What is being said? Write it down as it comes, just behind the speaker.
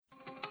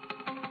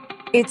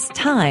It's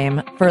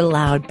time for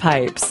Loud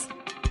Pipes,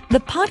 the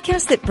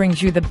podcast that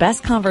brings you the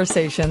best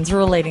conversations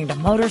relating to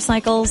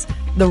motorcycles,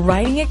 the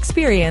riding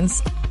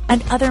experience,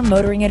 and other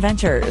motoring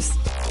adventures.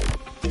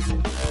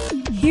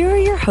 Here are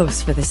your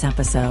hosts for this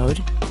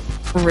episode,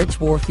 Rich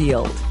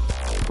Warfield,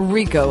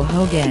 Rico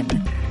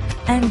Hogan,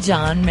 and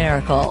John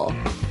Miracle.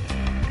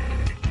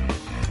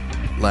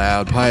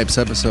 Loud Pipes,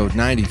 episode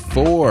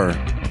 94.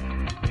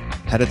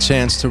 Had a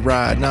chance to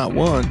ride not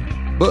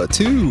one, but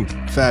two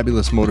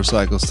fabulous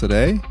motorcycles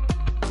today.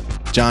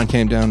 John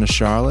came down to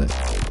Charlotte.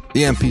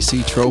 The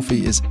MPC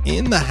trophy is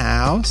in the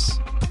house.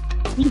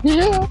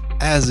 Yeah.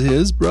 As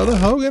is Brother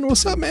Hogan.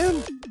 What's up,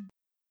 man?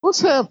 What's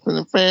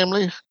happening,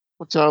 family?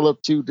 What y'all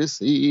up to this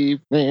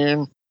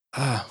evening?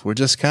 We're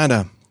just kind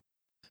of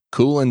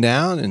cooling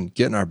down and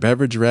getting our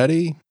beverage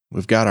ready.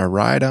 We've got our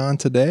ride on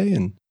today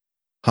and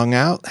hung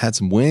out, had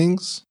some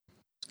wings.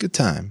 Good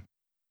time.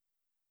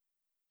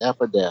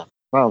 Dapper dap.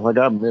 Sounds like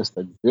I missed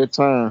a good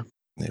time.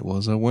 It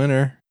was a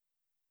winner.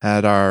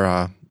 Had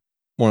our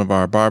one of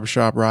our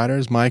barbershop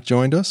riders, Mike,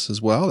 joined us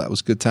as well. That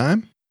was a good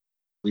time.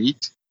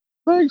 Sweet.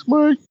 Thanks,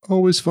 Mike.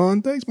 Always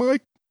fun. Thanks,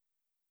 Mike.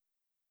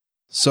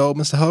 So,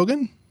 Mr.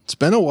 Hogan, it's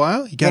been a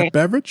while. You got a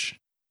beverage?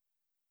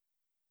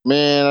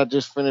 Man, I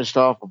just finished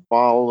off a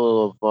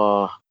bottle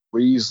of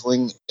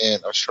Riesling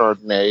and a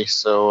Chardonnay,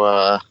 so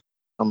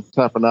I'm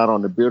tapping out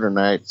on the beer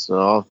tonight. So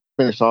I'll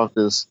finish off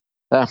this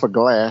half a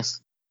glass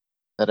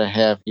that I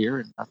have here,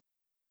 and that's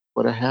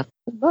what I have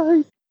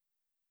tonight.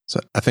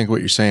 So I think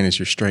what you're saying is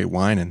you're straight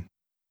whining.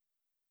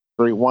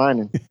 Straight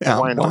whining.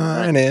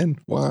 I'm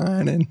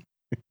whining.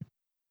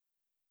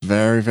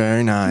 Very,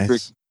 very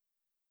nice.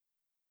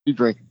 You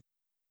drinking?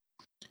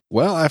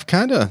 Well, I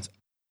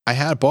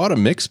had bought a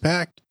mix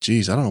pack.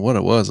 Geez, I don't know what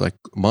it was, like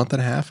a month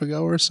and a half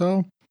ago or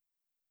so.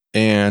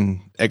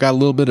 And I got a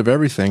little bit of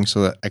everything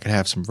so that I could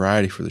have some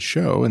variety for the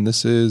show. And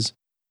this is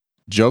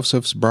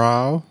Joseph's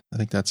Brau. I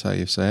think that's how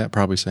you say it.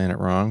 Probably saying it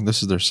wrong.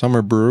 This is their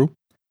summer brew.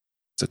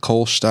 It's a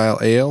Kolsch style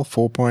ale,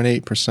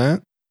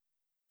 4.8%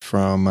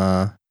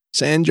 from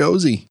San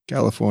Jose,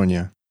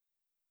 California.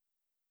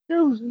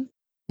 Josie.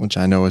 Which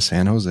I know is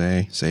San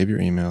Jose. Save your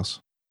emails.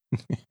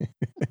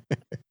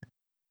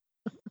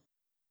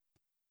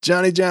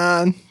 Johnny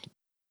John,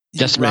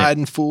 Yes,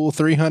 riding full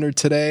 300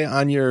 today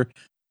on your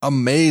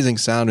amazing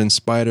sounding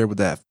Spider with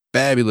that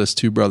fabulous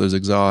Two Brothers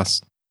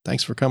exhaust.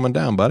 Thanks for coming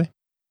down, buddy.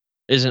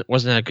 Wasn't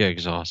that good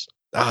exhaust?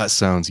 Ah, it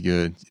sounds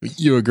good.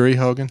 You agree,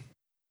 Hogan?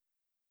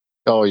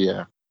 Oh,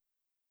 yeah.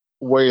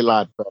 Way a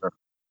lot better.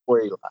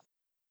 Way a lot.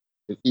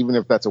 Even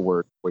if that's a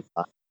word, way a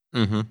lot.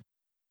 Mm-hmm.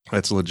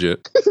 That's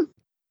legit.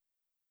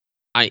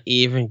 I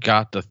even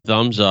got the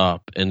thumbs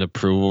up and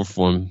approval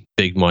from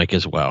Big Mike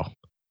as well.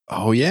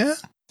 Oh, yeah?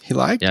 He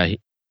liked it?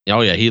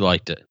 Yeah, he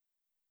liked it.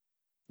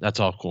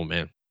 That's all cool,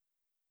 man.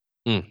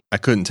 I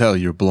couldn't tell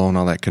you were blowing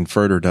all that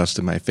converter dust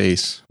in my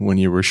face when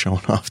you were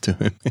showing off to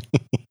him.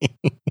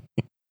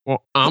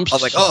 Well, I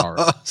was like, sorry.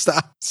 Oh,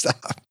 stop.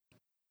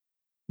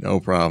 No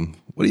problem.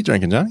 What are you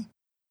drinking, Johnny?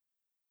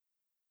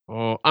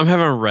 Oh, I'm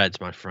having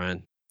Reds, my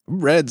friend.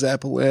 Reds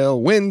Apple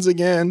Ale wins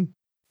again.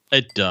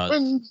 It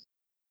does.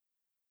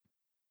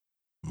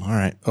 All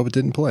right. Oh, it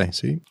didn't play.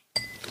 See?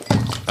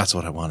 That's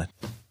what I wanted.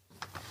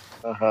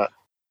 Uh-huh.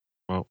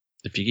 Well,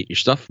 if you get your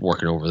stuff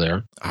working over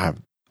there. I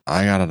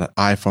got an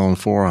iPhone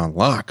 4 on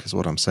lock is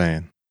what I'm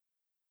saying.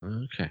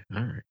 Okay.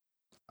 All right.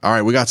 All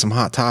right. We got some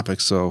hot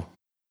topics, so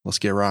let's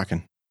get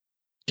rocking.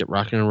 Get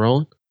rocking and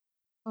rolling?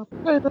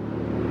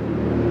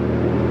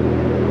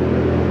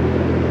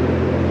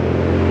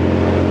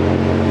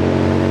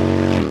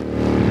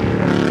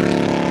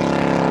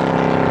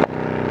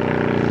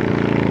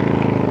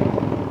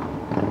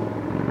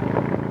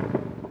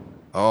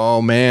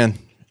 Oh, man.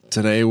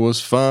 Today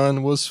was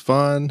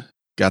fun.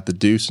 Got the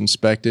Deuce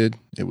inspected.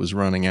 It was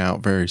running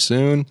out very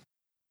soon.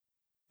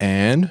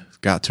 And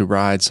got to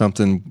ride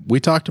something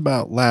we talked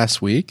about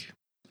last week.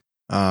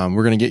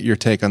 We're going to get your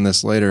take on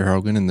this later,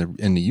 Hogan,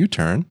 in the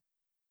U-turn.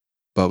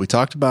 But we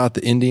talked about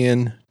the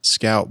Indian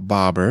Scout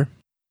Bobber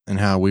and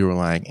how we were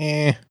like,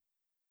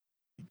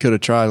 could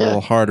have tried a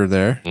little harder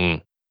there.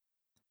 When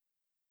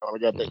I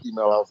got that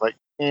email, I was like,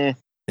 Yeah.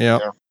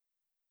 Yeah.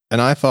 And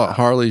I thought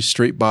Harley's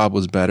Street Bob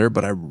was better,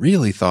 but I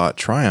really thought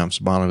Triumph's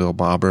Bonneville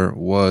Bobber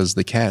was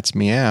the cat's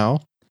meow.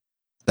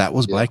 That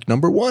was bike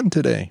number 1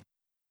 today.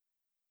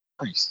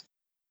 Nice.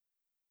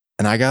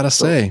 And I got to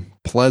say,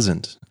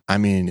 pleasant. I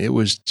mean, it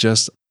was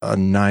just a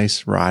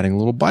nice riding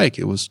little bike.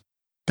 It was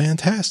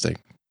fantastic.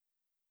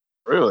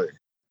 Really?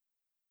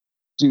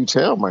 Do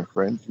tell, my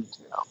friend. Do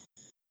tell.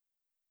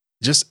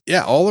 Just,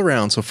 all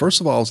around. So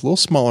first of all, it's a little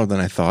smaller than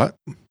I thought.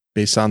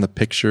 Based on the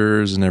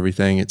pictures and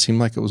everything, it seemed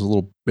like it was a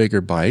little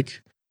bigger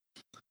bike.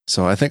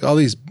 So I think all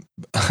these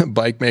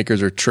bike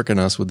makers are tricking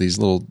us with these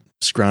little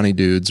scrawny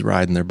dudes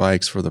riding their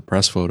bikes for the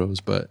press photos.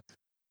 But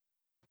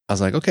I was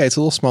like, okay, it's a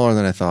little smaller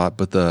than I thought,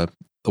 but the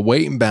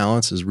weight and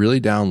balance is really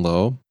down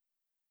low.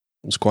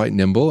 It was quite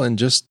nimble and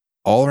just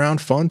all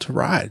around fun to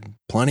ride.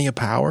 Plenty of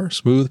power,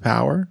 smooth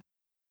power,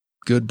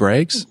 good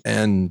brakes,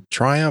 and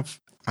Triumph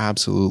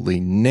absolutely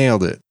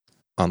nailed it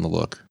on the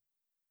look.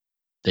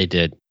 They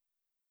did.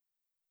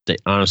 They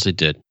honestly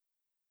did.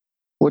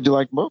 What'd you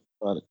like most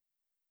about it?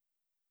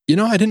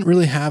 I didn't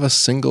really have a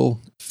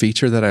single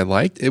feature that I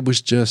liked. It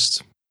was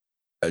just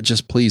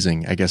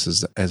pleasing, I guess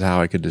is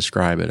how I could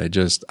describe it.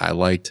 I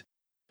liked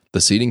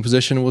the seating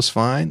position was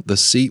fine. The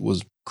seat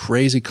was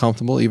crazy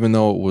comfortable, even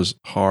though it was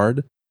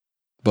hard,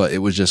 but it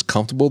was just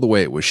comfortable the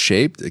way it was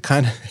shaped. It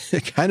kind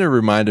of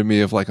reminded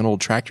me of like an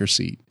old tractor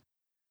seat,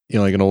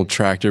 like an old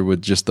tractor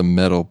with just the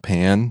metal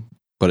pan,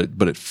 but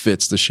it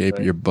fits the shape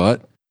of your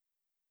butt.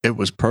 It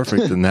was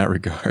perfect in that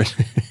regard.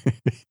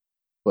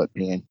 Butt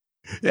pan.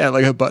 Yeah,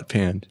 like a butt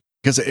pan.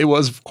 Because it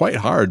was quite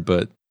hard,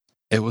 but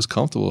it was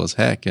comfortable as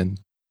heck. And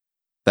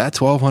that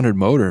 1200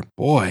 motor,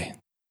 boy,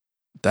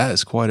 that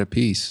is quite a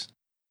piece.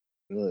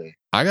 Really?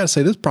 I got to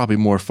say, this is probably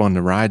more fun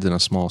to ride than a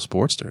small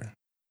Sportster.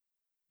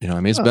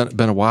 It's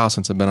been a while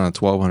since I've been on a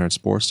 1200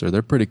 Sportster.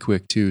 They're pretty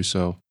quick too,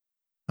 so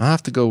I'll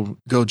have to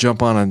go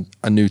jump on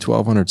a new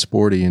 1200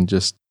 Sporty and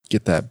just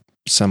get that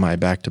semi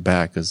back to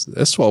back, because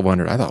this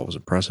 1200 I thought was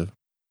impressive.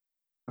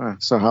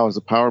 So how was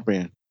the power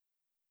band?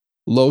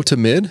 Low to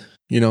mid,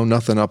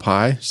 nothing up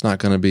high. It's not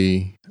going to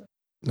be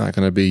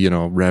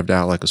revved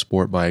out like a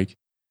sport bike,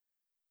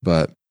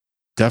 but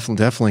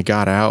definitely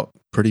got out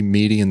pretty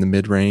meaty in the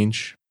mid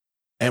range,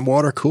 and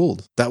water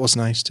cooled. That was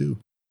nice too.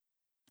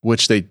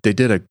 Which they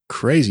did a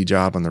crazy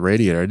job on the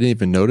radiator. I didn't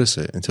even notice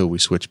it until we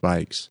switched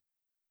bikes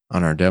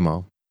on our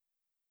demo.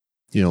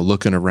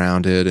 Looking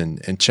around it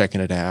and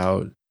checking it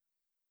out,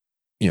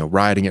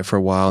 riding it for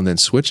a while and then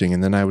switching.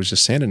 And then I was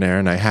just standing there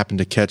and I happened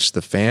to catch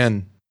the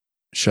fan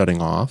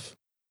shutting off.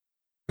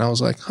 And I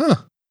was like,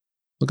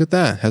 look at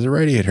that. Has a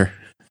radiator.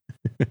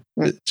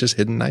 It's just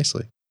hidden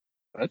nicely.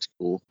 That's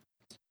cool.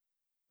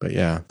 But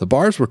yeah, the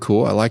bars were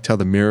cool. I liked how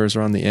the mirrors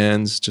are on the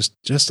ends.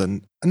 Just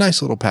a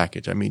nice little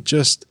package. I mean,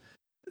 just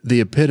the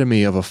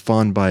epitome of a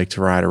fun bike to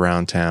ride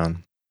around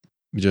town.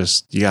 You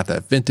got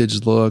that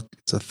vintage look.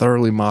 It's a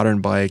thoroughly modern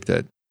bike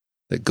that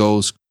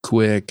goes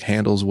quick,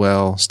 handles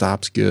well,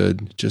 stops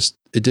good.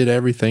 It did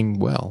everything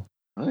well.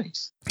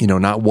 Nice.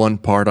 Not one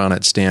part on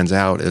it stands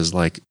out as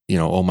like,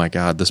 oh my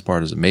God, this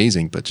part is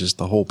amazing, but just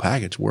the whole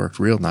package worked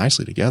real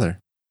nicely together.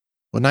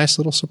 What a nice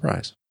little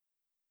surprise.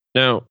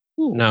 Now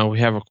we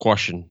have a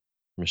question,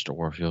 Mr.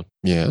 Warfield.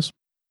 Yes.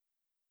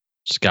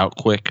 Scout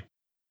quick.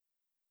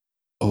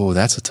 Oh,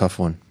 that's a tough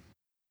one.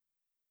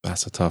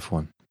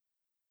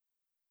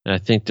 And I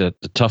think that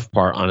the tough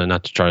part on it,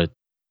 not to try to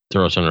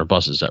throw us under the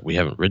bus, is that we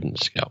haven't ridden the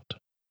Scout.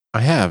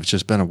 I have. It's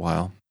just been a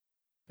while.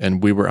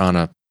 And we were on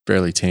a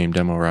fairly tame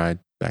demo ride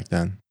back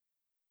then.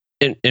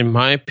 In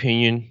my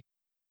opinion,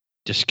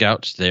 the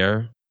Scout's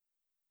there.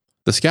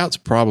 The Scout's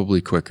probably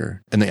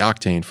quicker. And the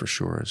Octane for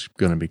sure is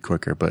going to be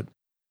quicker. But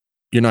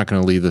you're not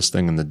going to leave this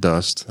thing in the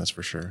dust. That's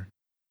for sure.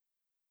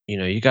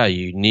 You got a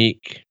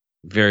unique,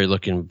 very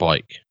looking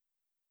bike.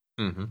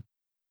 Mm-hmm.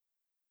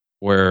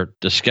 Where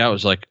the Scout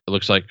is like, it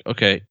looks like,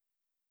 okay.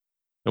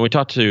 And we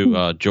talked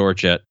to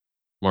George at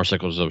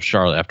Motorcycles of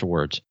Charlotte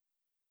afterwards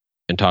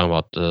and talking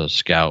about the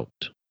Scout.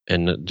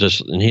 And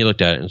he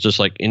looked at it, and it's just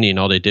like Indian.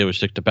 All they did was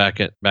stick the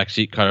back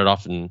seat, cut it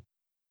off, and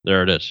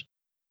there it is.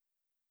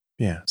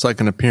 Yeah, it's like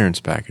an appearance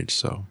package,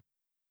 so.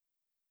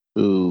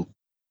 Ooh.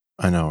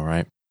 I know,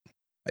 right?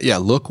 Yeah,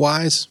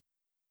 look-wise,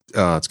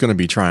 it's going to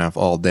be Triumph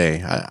all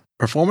day.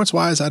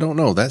 Performance-wise, I don't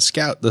know. The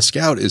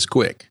Scout is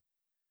quick.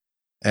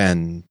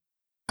 And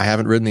I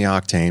haven't ridden the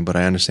Octane, but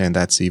I understand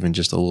that's even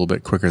just a little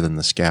bit quicker than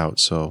the Scout.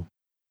 So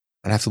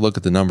I'd have to look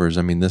at the numbers.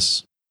 I mean,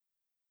 this.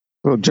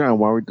 Well, John,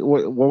 what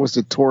was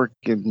the torque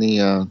in the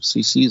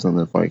CCs on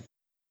the bike?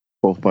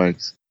 Both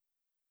bikes.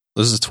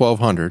 This is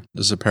 1200.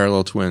 This is a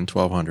parallel twin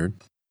 1200.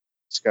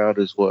 Scout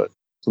is what?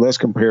 So let's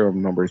compare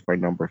them numbers by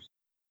numbers.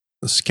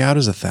 The Scout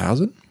is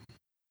 1,000.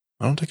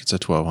 I don't think it's a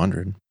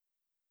 1200.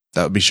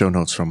 That would be show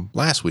notes from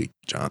last week,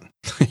 John.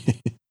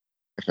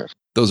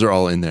 Those are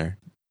all in there,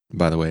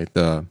 by the way.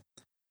 The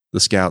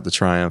Scout, the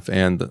Triumph,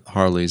 and the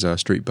Harley's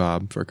Street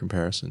Bob for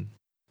comparison.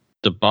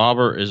 The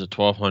Bobber is a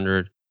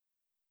 1200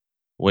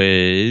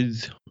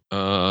 with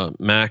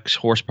max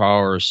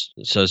horsepower.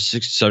 It says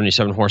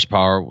 77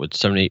 horsepower with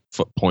 78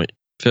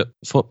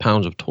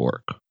 foot-pounds of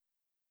torque.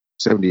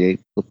 78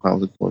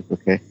 foot-pounds of torque,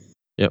 okay.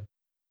 Yep.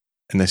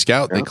 And the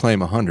Scout, They claim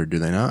 100, do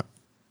they not?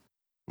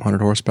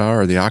 100 horsepower,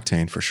 or the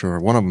Octane for sure.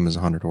 One of them is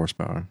 100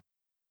 horsepower.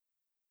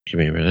 Give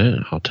me a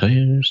minute. I'll tell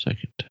you in a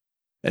second.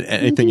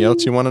 Anything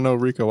else you want to know,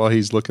 Rico, while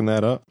he's looking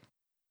that up?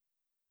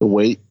 The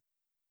weight?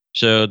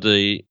 So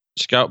the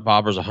Scout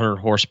Bobber is 100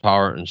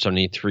 horsepower and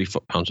 73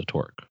 foot-pounds of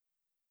torque.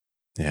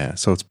 Yeah,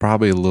 so it's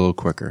probably a little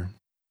quicker.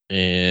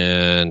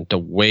 And the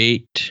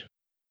weight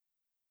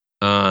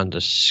on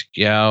the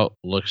Scout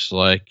looks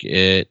like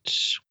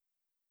it's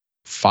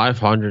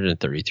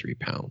 533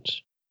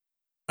 pounds.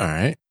 All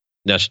right.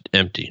 That's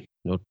empty.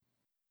 Nope.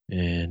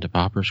 And the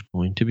Bobber's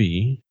going to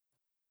be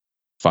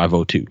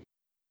 502.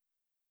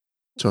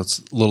 So it's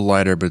a little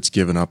lighter, but it's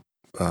giving up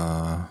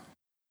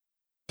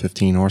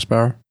 15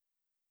 horsepower.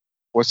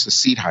 What's the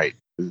seat height?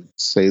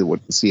 Say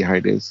what the seat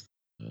height is.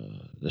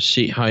 The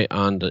seat height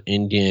on the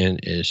Indian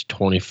is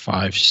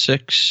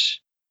 25.6.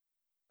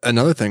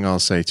 another thing I'll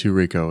say too,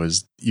 Rico,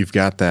 is you've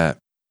got that,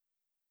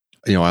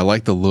 I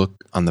like the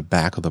look on the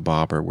back of the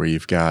bobber where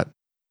you've got,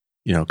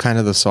 kind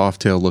of the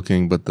soft tail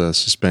looking, but the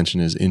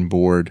suspension is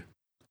inboard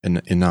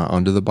and not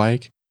under the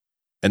bike.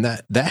 And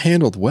that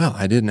handled well.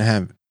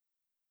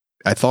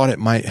 I thought it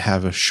might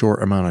have a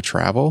short amount of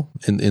travel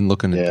in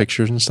looking at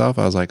pictures and stuff.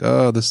 I was like,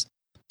 oh, this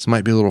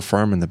might be a little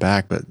firm in the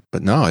back,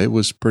 but no, it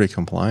was pretty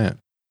compliant.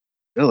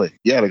 Really?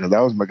 Yeah, because that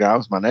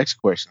was my next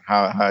question.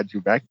 How'd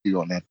your back do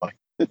on that bike?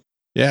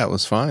 Yeah, it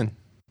was fine.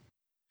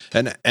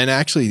 And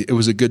actually, it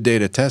was a good day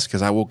to test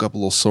because I woke up a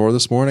little sore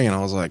this morning and I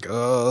was like,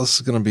 oh, this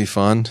is going to be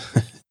fun.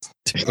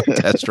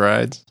 Test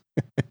rides.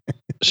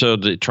 So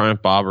the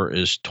Triumph Bobber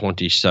is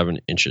 27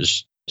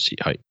 inches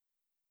seat height.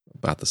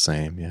 About the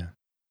same, yeah.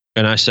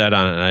 And I sat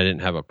on it and I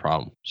didn't have a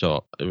problem.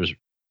 So it was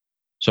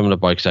some of the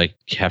bikes I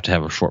have to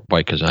have a short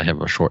bike because I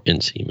have a short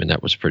inseam, and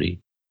that was pretty.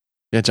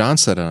 Yeah, John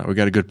sat on it. We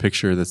got a good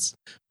picture that's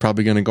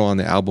probably going to go on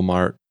the album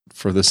art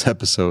for this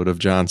episode of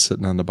John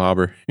sitting on the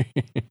bobber.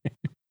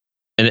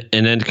 And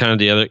then kind of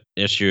the other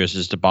issue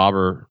is the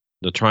bobber,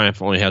 the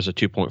Triumph only has a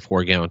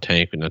 2.4 gallon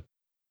tank, and the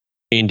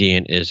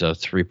Indian is a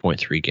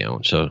 3.3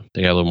 gallon. So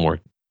they got a little more.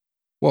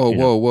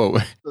 Whoa.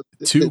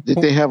 Did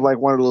they have like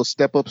one of those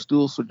step up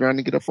stools for John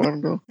to get up on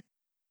them though?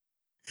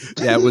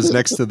 Yeah, it was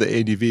next to the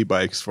ADV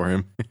bikes for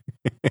him.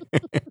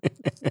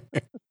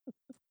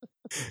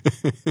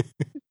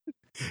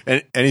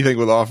 Anything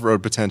with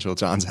off-road potential,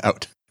 John's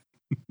out.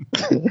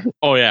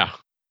 Oh yeah,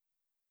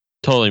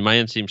 totally. My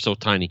inseam's so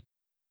tiny.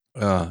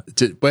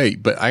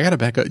 Wait, but I gotta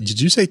back up. Did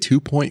you say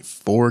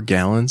 2.4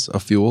 gallons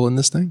of fuel in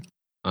this thing?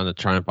 On the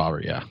Triumph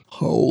Bobber, yeah.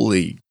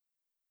 Holy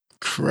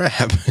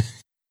crap.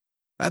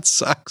 That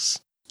sucks.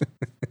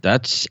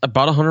 That's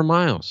about 100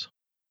 miles.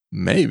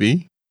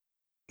 Maybe.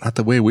 Not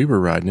the way we were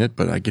riding it,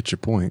 but I get your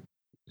point.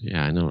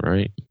 Yeah, I know,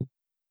 right?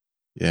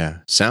 Yeah.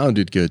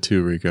 Sounded good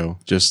too, Rico.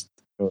 Just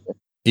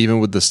even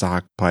with the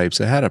stock pipes,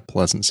 it had a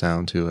pleasant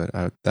sound to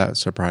it. That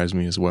surprised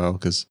me as well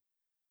because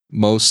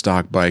most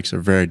stock bikes are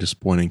very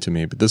disappointing to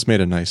me, but this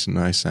made a nice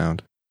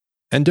sound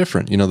and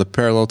different. The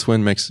parallel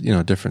twin makes,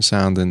 different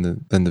sound than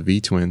the V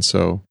twin.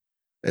 So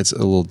it's a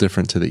little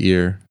different to the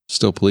ear,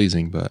 still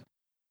pleasing, but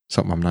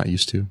something I'm not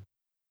used to.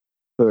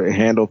 So it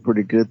handled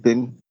pretty good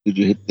then? Did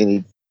you hit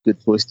any good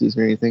twisties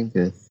or anything?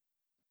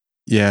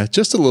 Yeah,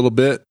 just a little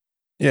bit.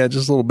 Yeah,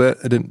 just a little bit.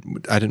 I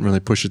didn't really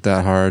push it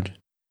that hard,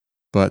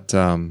 but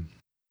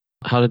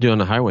how to do on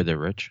the highway there,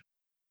 Rich?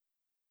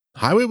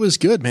 Highway was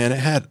good, man. It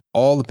had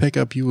all the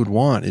pickup you would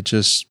want. You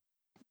just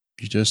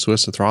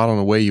twist the throttle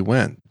and away you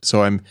went.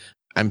 So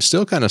I'm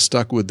still kind of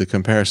stuck with the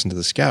comparison to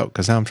the Scout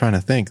because now I'm trying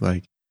to think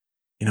like,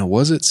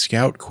 was it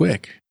Scout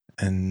quick?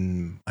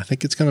 And I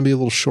think it's going to be a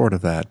little short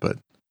of that, but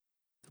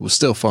it was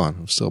still fun.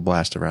 It was still a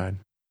blast to ride.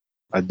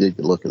 I dig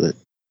the look of it.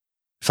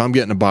 If I'm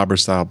getting a bobber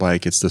style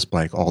bike, it's this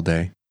bike all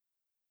day.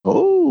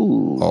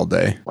 Oh, all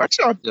day. Watch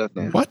out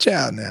now. Watch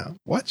out now.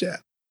 Watch out.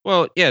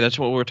 Well, yeah, that's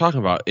what we were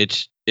talking about.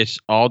 It's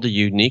all the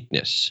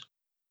uniqueness,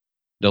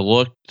 the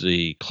look,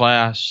 the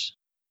class.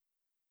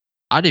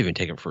 I'd even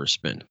take it for a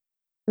spin.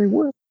 Hey,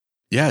 what?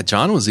 Yeah,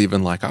 John was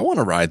even like, I want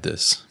to ride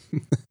this.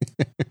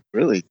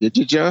 Really? Did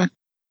you, John?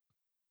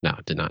 No,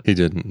 did not. He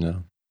didn't,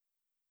 no.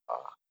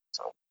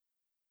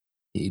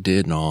 He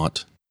did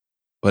not.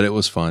 But it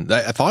was fun.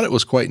 I thought it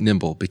was quite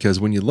nimble because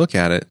when you look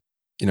at it,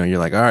 you're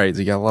like, all right,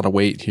 you got a lot of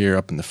weight here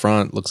up in the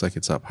front. Looks like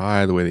it's up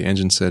high the way the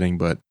engine's sitting,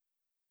 but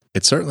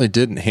it certainly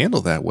didn't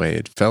handle that way.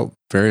 It felt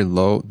very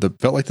low.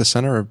 Felt like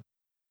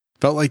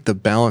the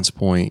balance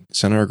point,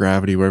 center of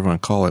gravity, whatever you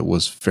want to call it,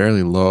 was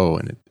fairly low,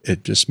 and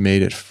it just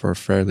made it for a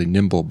fairly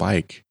nimble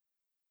bike.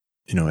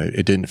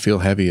 It didn't feel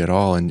heavy at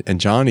all.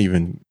 And John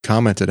even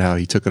commented how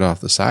he took it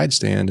off the side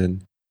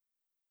stand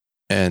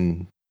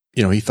and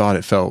he thought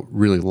it felt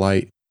really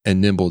light and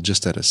nimble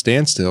just at a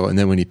standstill. And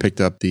then when he picked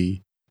up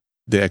the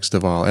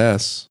X-Deval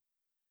S,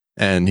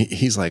 and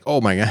he's like, oh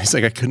my God, he's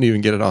like, I couldn't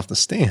even get it off the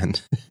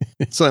stand.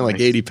 It's only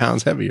like 80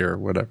 pounds heavier or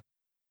whatever.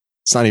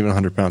 It's not even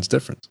 100 pounds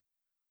difference.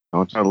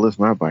 I'll try to lift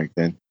my bike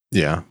then.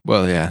 Yeah.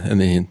 Well, yeah.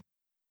 And then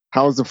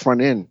how was the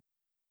front end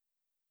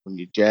when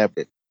you jabbed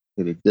it?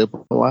 Did it dip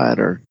a lot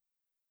or?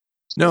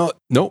 No,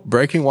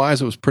 braking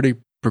wise, it was pretty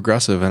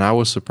progressive. And I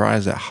was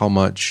surprised at how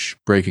much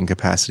braking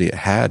capacity it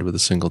had with a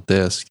single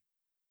disc.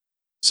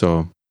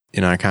 So,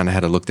 I kind of had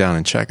to look down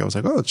and check. I was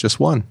like, oh, it's just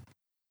one.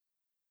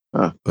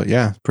 Huh. But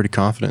yeah, pretty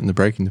confident in the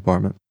braking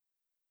department.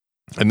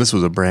 And this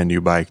was a brand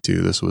new bike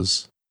too. This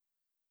was,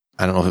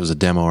 I don't know if it was a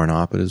demo or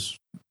not, but it's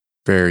a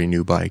very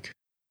new bike.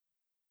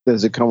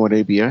 Does it come with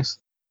ABS?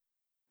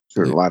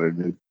 Sure, a lot of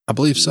new. I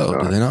believe so.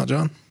 Do they not,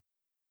 John?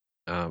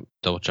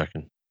 Double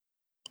checking.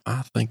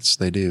 I think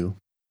they do.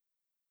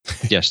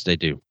 Yes, they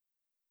do.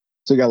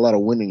 So you got a lot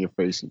of wind in your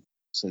face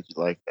since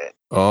you like that.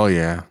 Oh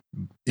yeah.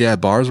 Yeah,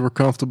 bars were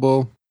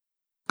comfortable.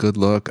 Good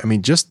look. I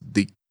mean, just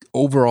the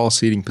overall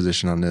seating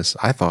position on this,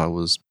 I thought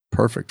was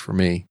perfect for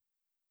me.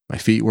 My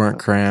feet weren't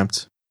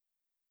cramped.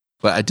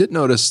 But I did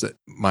notice that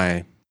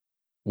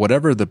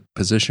whatever the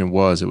position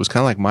was, it was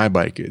kind of like my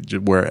bike,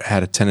 where it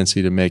had a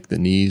tendency to make the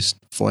knees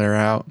flare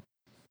out.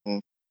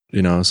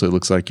 so it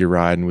looks like you're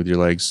riding with your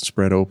legs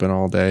spread open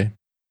all day.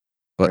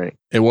 But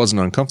It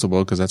wasn't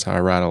uncomfortable because that's how I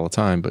ride all the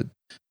time. But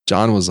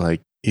John was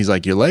like, he's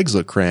like, your legs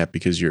look cramped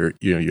because your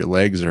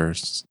legs are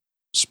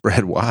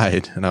spread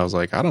wide. And I was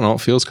like, I don't know,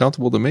 it feels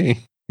comfortable to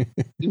me.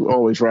 You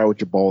always ride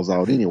with your balls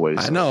out anyway.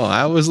 So. I know.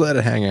 I always let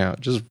it hang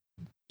out.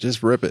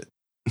 Just rip it.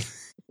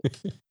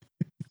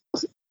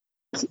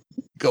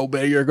 Go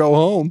big or go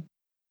home.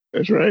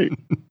 That's right.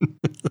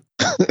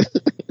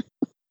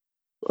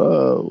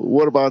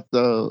 What about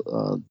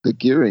the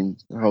gearing?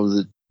 How was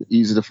it?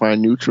 Easy to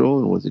find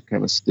neutral, or was it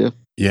kind of stiff?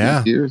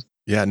 Yeah. Gears?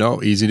 Yeah,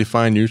 no, easy to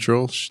find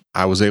neutral.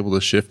 I was able to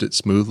shift it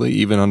smoothly,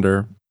 even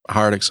under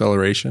hard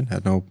acceleration.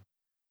 Had no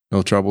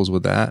troubles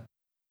with that.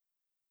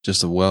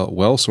 Just a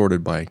well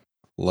sorted bike.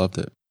 Loved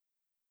it.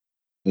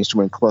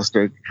 Instrument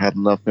cluster had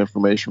enough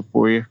information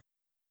for you.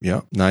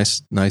 Yeah,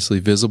 nicely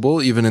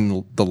visible, even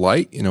in the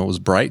light. It was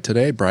bright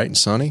today, bright and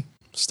sunny.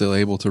 Still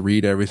able to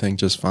read everything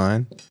just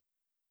fine.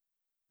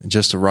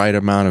 Just the right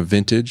amount of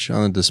vintage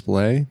on the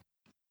display.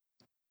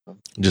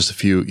 Just a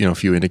few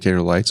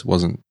indicator lights.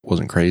 Wasn't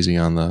crazy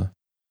on the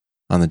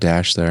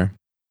dash there.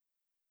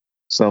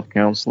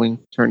 Self-counseling,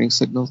 turning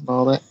signals and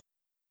all that?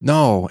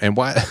 No, and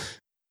why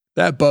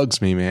that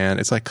bugs me, man.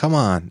 It's like, come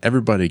on,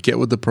 everybody, get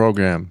with the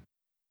program.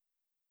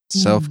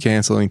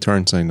 Self-canceling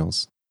turn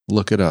signals.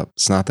 Look it up.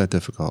 It's not that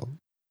difficult.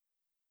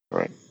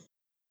 Right.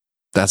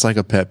 That's like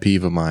a pet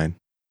peeve of mine.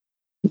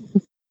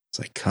 It's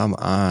like, come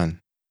on.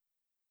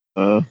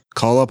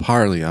 Call up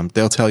Harley.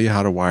 They'll tell you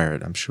how to wire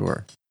it, I'm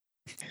sure.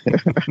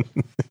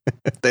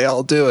 They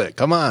all do it.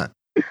 Come on.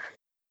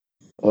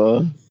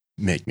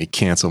 Make me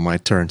cancel my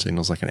turn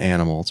signals like an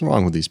animal. What's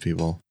wrong with these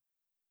people?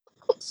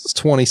 It's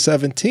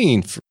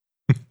 2017.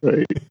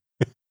 Right.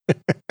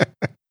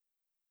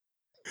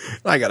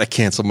 I got to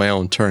cancel my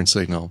own turn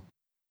signal.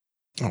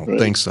 I don't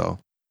think so.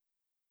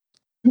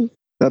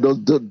 Now,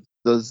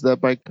 does that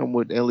bike come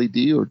with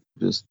LED or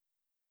just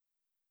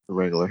the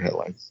regular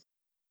headlights?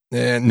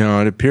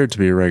 No, it appeared to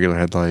be a regular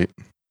headlight.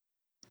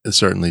 It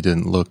certainly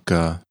didn't look.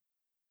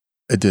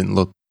 It didn't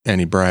look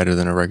any brighter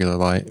than a regular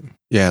light.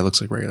 Yeah, it looks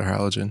like regular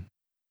halogen.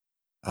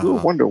 I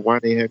wonder why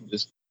they had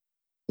just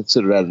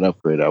consider that an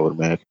upgrade. I would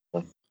imagine.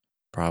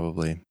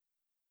 Probably.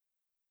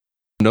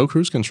 No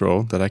cruise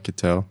control that I could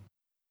tell,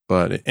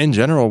 but in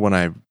general, when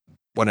I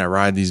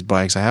ride these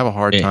bikes, I have a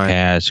hard time. It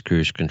has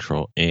cruise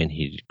control and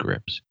heated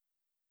grips,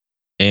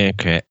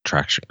 and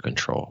traction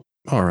control.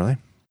 Oh, really?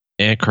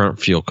 And current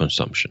fuel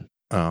consumption.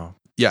 Oh,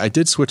 yeah. I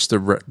did switch the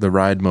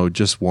ride mode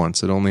just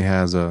once. It only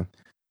has a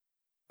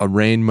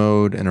rain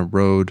mode and a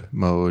road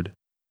mode,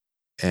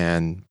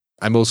 and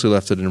I mostly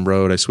left it in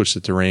road. I switched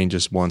it to rain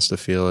just once to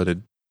feel it. It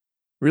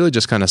really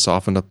just kind of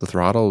softened up the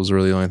throttle. It was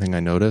really the only thing I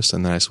noticed,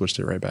 and then I switched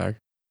it right back.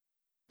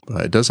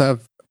 But it does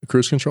have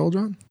cruise control,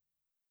 John?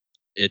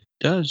 It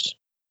does,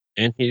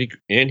 and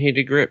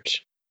heated grips.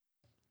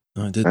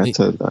 No, I didn't.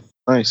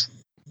 Nice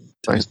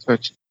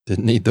touch.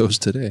 Didn't need those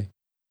today.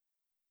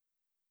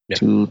 Yeah.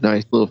 2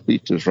 nice little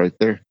features right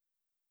there.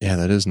 Yeah,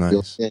 that is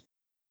nice.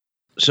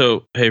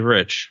 So, hey,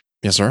 Rich.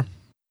 Yes, sir.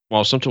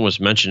 While something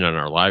was mentioned on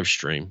our live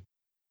stream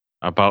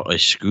about a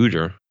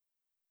scooter,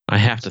 I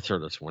have to throw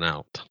this one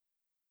out.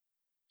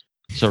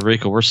 So,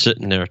 Rico, we're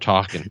sitting there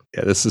talking.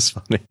 Yeah, this is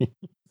funny.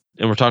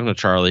 And we're talking to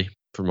Charlie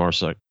from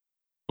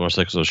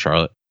Motorcycles of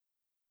Charlotte.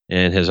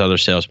 And his other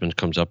salesman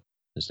comes up.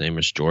 His name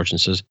is George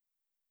and says,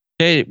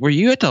 "Hey, were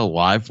you at the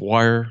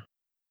Livewire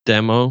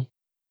demo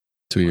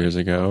 2 years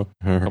ago?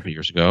 A couple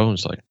years ago?" And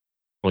it's like,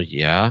 "Well,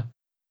 yeah."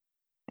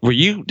 "Were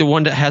you the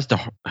one that has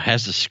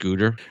the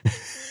scooter?"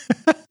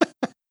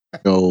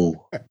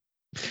 No.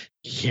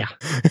 Yeah.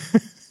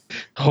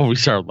 Oh, we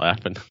started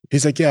laughing.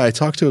 He's like, "Yeah, I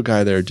talked to a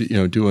guy there,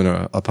 doing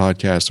a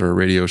podcast or a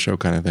radio show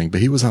kind of thing, but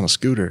he was on a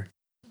scooter."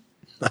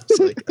 I was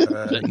like,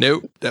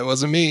 "Nope, that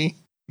wasn't me."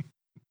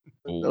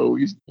 No,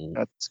 he's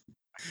not.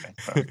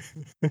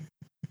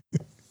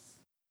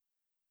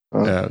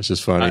 Yeah, it was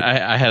just funny.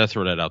 I had to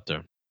throw that out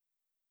there.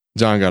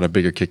 John got a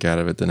bigger kick out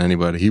of it than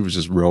anybody. He was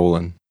just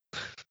rolling.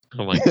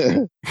 I'm like,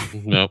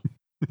 nope.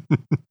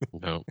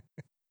 Nope.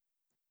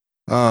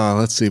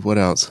 Let's see what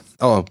else.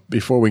 Oh,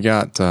 before we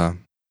got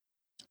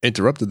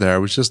interrupted there, I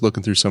was just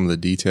looking through some of the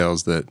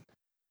details that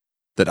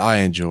I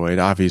enjoyed.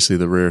 Obviously,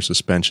 the rear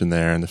suspension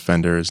there and the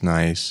fender is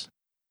nice.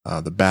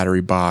 The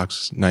battery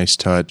box, nice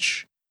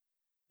touch.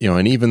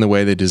 And even the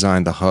way they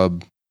designed the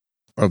hub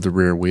of the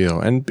rear wheel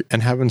and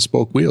having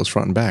spoke wheels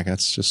front and back,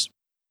 that's just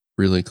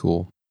really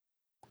cool.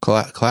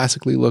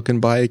 Classically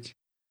looking bike,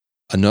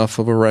 enough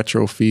of a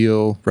retro/vintage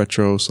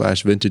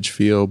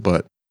feel,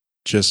 but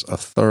just a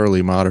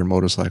thoroughly modern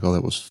motorcycle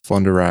that was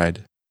fun to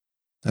ride.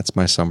 That's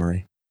my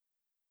summary.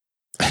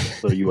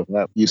 So you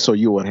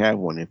would have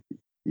one if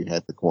you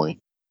had the coin.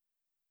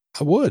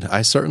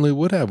 I certainly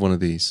would have one of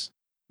these.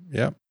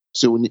 Yep.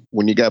 So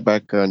when you got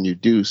back on your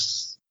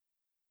Deuce,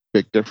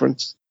 big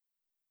difference?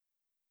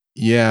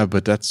 Yeah,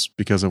 but that's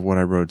because of what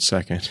I rode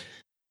second.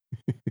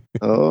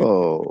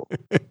 Oh.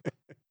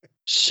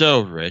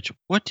 So, Rich,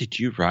 what did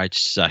you ride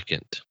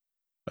second?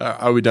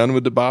 Are we done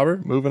with the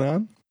bobber? Moving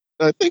on?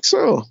 I think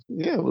so.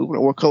 Yeah.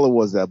 What color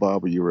was that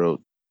bobber you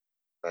rode?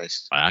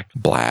 Nice.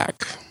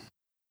 Black.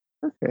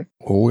 Okay.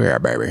 Oh, yeah,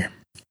 baby.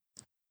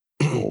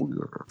 Oh,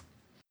 yeah.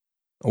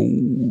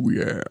 Oh,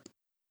 yeah.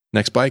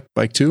 Next bike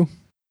 2?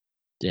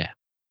 Yeah.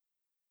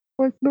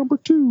 Bike number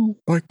 2.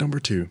 Bike number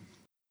 2.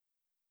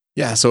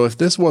 Yeah, so if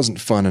this wasn't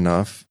fun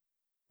enough,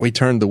 we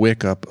turned the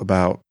wick up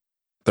about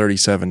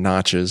 37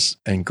 notches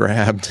and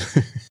grabbed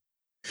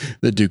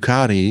the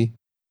Ducati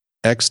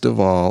X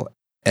Duval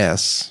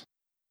S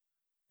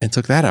and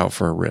took that out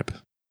for a rip.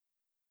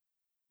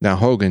 Now,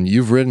 Hogan,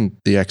 you've ridden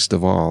the X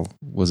Duval.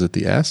 Was it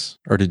the S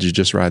or did you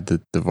just ride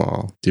the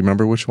Duval? Do you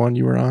remember which one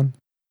you were on?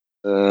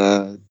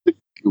 I think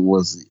it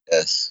was the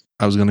S.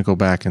 I was going to go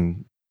back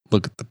and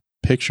look at the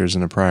pictures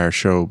in a prior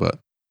show, but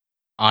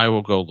I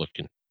will go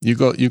looking. you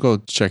go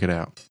check it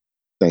out.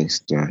 Thanks,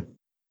 John.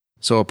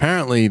 So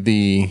apparently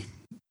the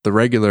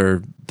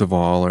regular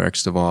Duval or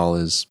X Duval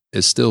is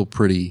still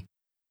pretty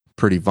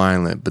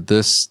violent, but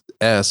this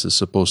S is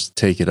supposed to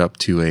take it up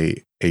to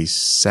a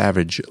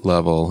savage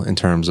level in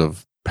terms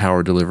of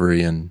power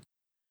delivery and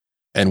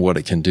what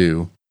it can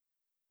do.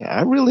 Yeah,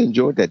 I really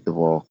enjoyed that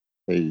Duval.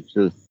 Hey,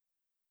 sure.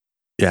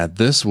 Yeah,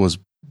 this was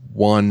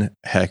one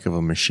heck of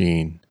a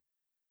machine.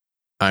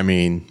 I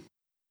mean,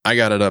 I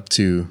got it up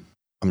to,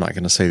 I'm not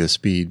going to say the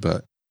speed,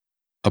 but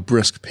a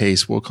brisk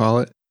pace, we'll call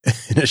it,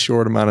 in a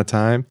short amount of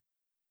time.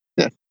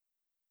 Yeah.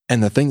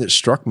 And the thing that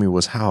struck me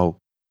was how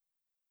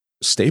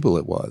stable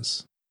it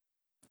was.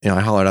 I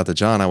hollered out to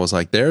John, I was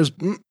like, there's,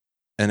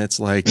 and it's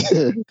like,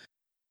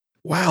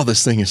 wow,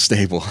 this thing is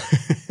stable.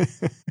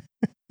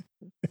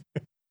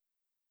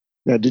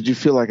 Now, did you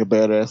feel like a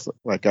badass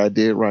like I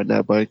did riding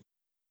that bike?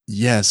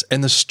 Yes.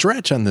 And the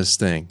stretch on this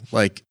thing,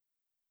 like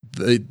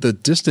the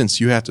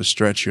distance you have to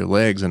stretch your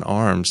legs and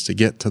arms to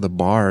get to the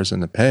bars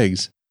and the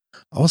pegs,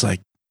 I was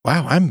like,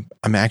 wow,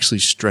 I'm actually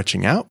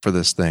stretching out for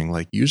this thing.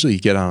 Like usually you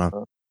get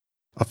on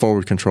a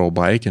forward control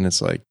bike and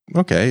it's like,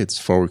 okay, it's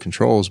forward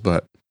controls,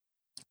 but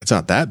it's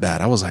not that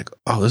bad. I was like,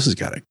 oh, this has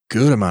got a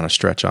good amount of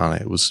stretch on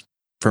it.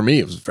 For me,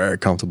 it was very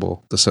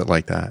comfortable to sit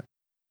like that.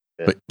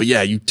 Yeah. But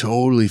yeah, you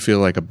totally feel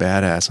like a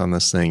badass on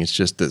this thing. It's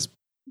just this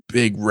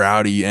big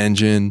rowdy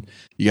engine.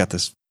 You got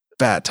this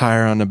fat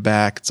tire on the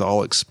back. It's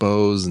all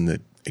exposed and the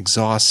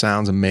exhaust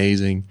sounds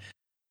amazing.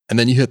 And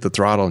then you hit the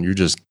throttle and you're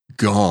just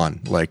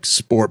gone, like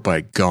sport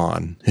bike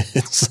gone.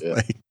 It's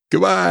like,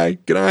 goodbye,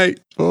 good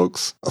night,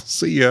 folks. I'll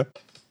see ya.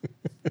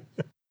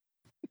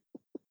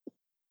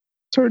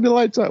 Turn the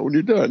lights out when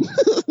you're done.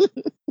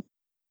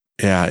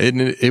 Yeah,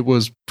 it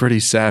was pretty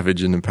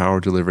savage in the power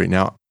delivery.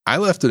 Now, I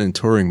left it in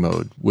touring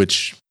mode,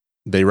 which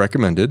they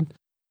recommended.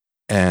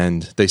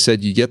 And they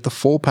said you get the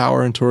full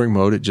power in touring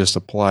mode. It just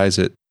applies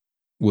it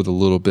with a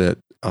little bit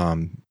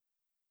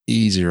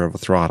easier of a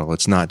throttle.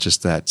 It's not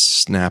just that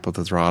snap of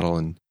the throttle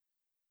and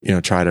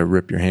try to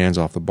rip your hands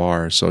off the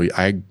bar. So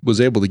I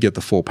was able to get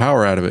the full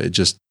power out of it.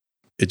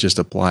 It just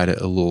applied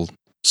it a little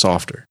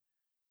softer.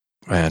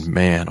 And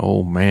man,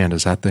 oh man,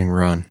 does that thing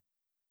run?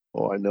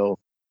 Oh, I know.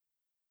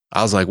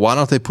 I was like, why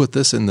don't they put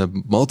this in the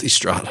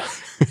Multistrada?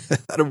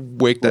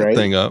 That'd wake that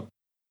thing up.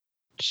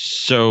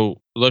 So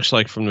looks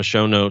like from the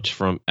show notes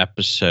from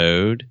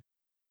episode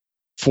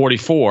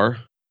 44,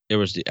 it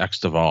was the X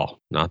Duval,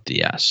 not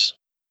the S.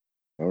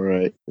 All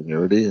right,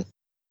 there it is.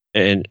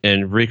 And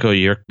Rico,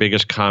 your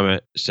biggest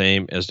comment,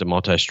 same as the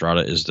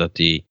Multistrada, is that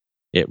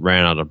it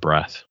ran out of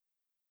breath.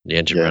 The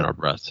engine ran out of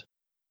breath,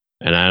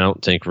 and I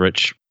don't think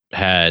Rich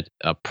had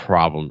a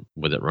problem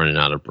with it running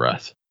out of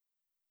breath.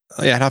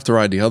 Yeah, I'd have to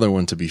ride the other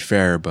one to be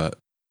fair, but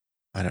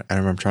I'm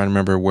trying to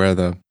remember where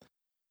the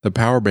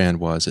power band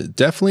was. It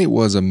definitely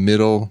was a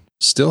middle,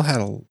 still had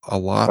a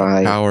lot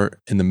of power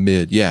in the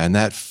mid. Yeah, and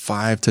that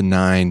 5 to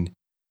 9,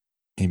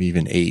 maybe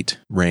even 8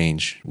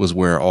 range was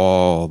where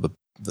all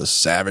the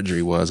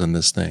savagery was in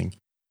this thing.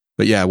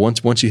 But yeah,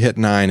 once you hit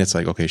 9, it's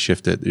like, okay,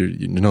 shift it. There's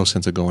no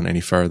sense of going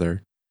any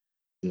further.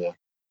 Yeah.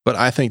 But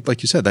I think,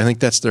 like you said, I think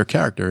that's their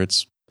character.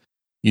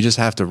 You just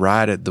have to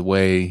ride it the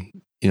way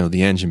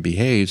the engine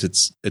behaves.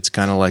 It's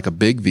kind of like a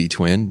big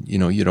V-twin.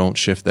 You don't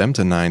shift them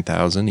to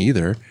 9,000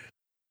 either.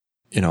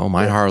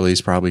 My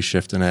Harley's probably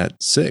shifting at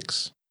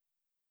 6.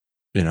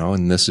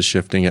 And this is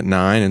shifting at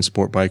 9, and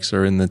sport bikes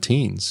are in the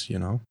teens.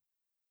 Yeah,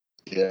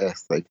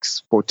 it's like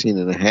 14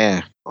 and a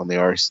half on the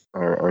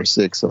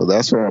R6. So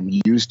that's what I'm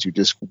used to,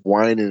 just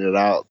whining it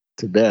out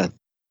to death,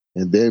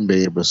 and then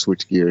be able to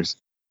switch gears.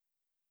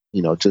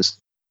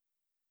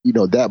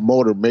 That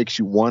motor makes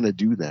you want to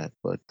do that,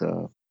 but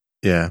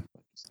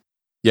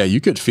yeah,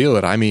 you could feel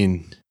it. I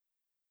mean,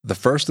 the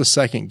first to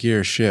second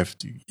gear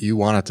shift, you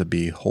want it to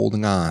be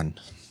holding on,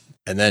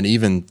 and then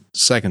even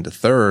second to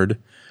third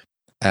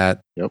at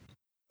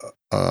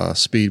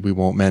speed we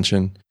won't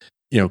mention.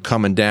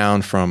 Coming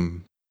down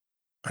from,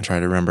 I try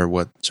to remember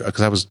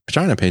because I was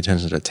trying to pay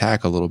attention to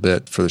attack a little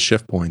bit for the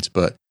shift points,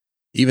 but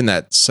even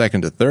that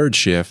second to third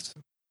shift,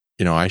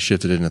 I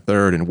shifted into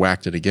third and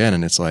whacked it again,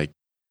 and it's like,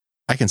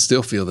 I can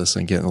still feel this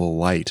thing getting a little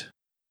light.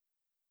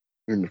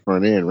 In the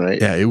front end,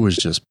 right? Yeah, it was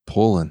just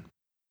pulling.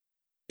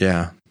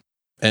 Yeah.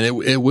 And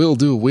it will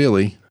do a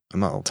wheelie.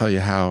 I'll tell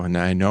you how, and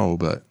I know,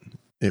 but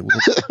it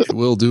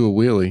will do a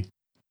wheelie.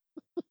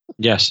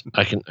 Yes,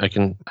 I can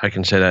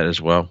say that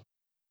as well.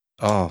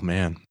 Oh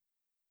man,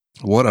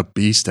 what a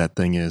beast that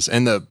thing is!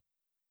 And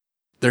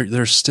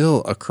there's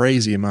still a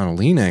crazy amount of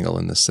lean angle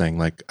in this thing.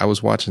 Like I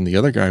was watching the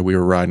other guy we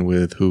were riding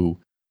with who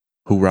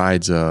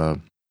rides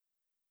a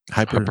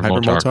hyper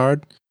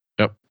motard.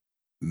 Yep,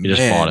 he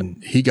just bought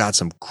it. He got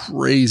some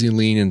crazy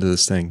lean into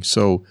this thing.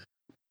 So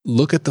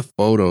look at the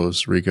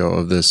photos, Rico,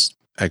 of this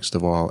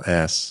Exteval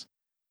S,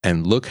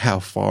 and look how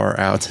far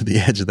out to the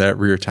edge of that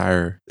rear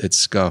tire it's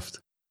scuffed.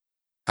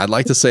 I'd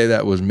like to say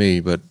that was me,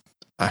 but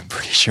I'm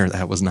pretty sure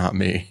that was not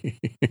me.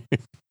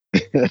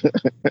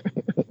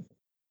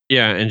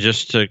 Yeah, and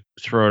just to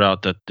throw it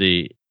out that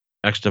the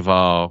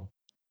Exteval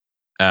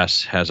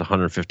S has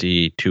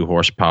 152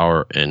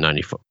 horsepower and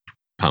 90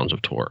 pounds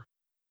of torque.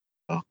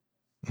 Oh,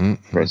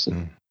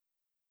 impressive.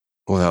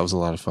 Well, that was a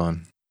lot of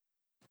fun.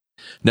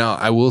 Now,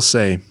 I will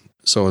say,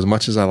 so as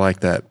much as I like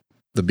that,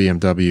 the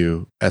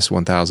BMW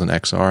S1000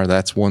 XR,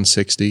 that's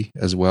 160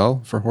 as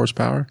well for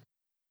horsepower.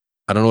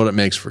 I don't know what it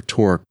makes for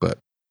torque, but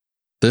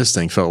this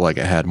thing felt like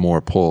it had more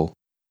pull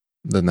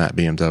than that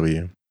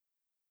BMW.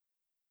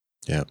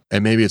 Yeah.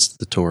 And maybe it's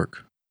the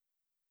torque.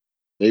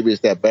 Maybe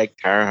it's that back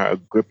tire, how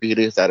grippy it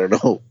is. I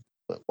don't know.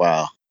 But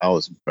wow, I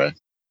was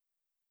impressed.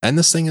 And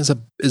this thing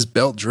is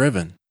belt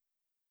driven.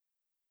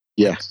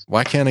 Yes.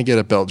 Why can't I get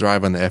a belt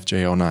drive on the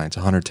FJ09? It's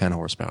 110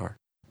 horsepower.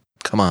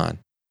 Come on.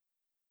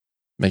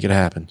 Make it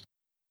happen.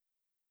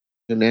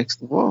 The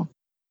next of all.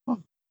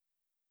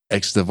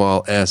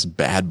 Exteval S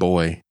bad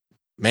boy.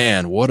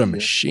 Man, what a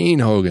machine,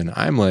 Hogan.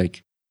 I'm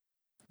like,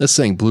 this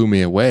thing blew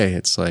me away.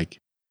 It's like,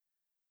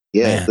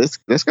 yeah,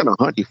 that's going to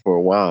hunt you for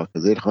a while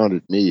because it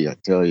hunted me, I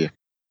tell you.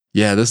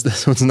 Yeah,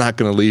 this one's not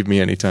going to leave me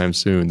anytime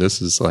soon.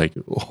 This is like,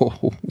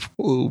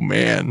 oh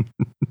man.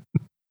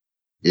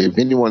 If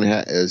anyone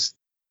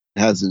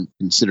hasn't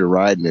considered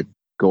riding it,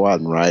 go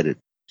out and ride it.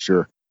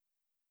 Sure.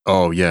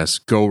 Oh, yes.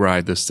 Go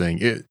ride this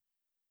thing.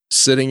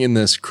 Sitting in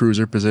this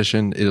cruiser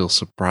position, it'll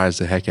surprise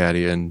the heck out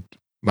of you. And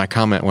my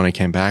comment when I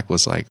came back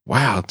was like,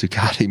 wow,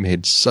 Ducati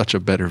made such a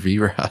better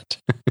V-Rod.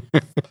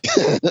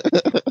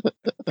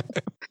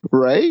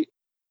 Right?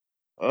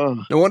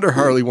 No wonder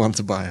Harley wanted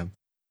to buy him.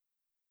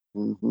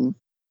 Mm-hmm.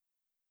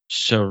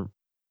 So,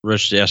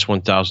 Rich, the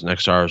S1000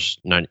 XR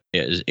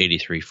is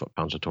 83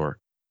 foot-pounds of torque.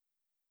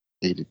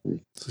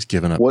 83. So he's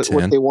giving up what 10.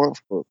 What they want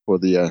for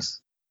the S,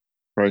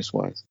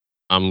 price-wise?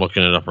 I'm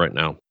looking it up right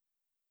now.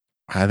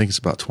 I think it's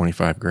about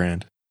 25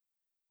 grand.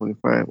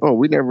 25. Oh,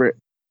 we never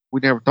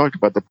talked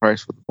about the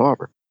price for the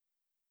Barber.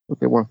 What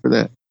they want for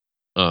that?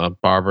 The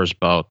Barber's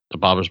about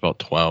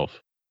 12.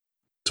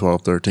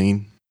 12,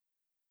 13.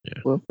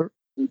 Yeah. 12,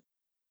 13.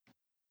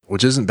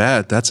 Which isn't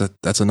bad. That's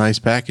a nice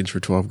package for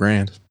 12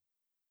 grand.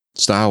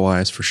 Style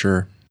wise, for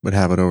sure. Would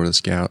have it over the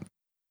Scout.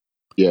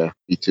 Yeah,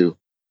 me too.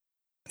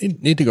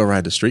 Need to go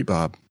ride the Street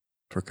Bob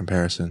for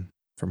comparison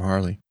from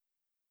Harley.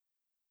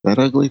 That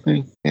ugly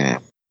thing? Yeah.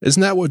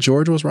 Isn't that what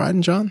George was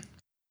riding, John?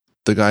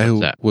 The guy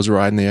who was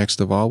riding the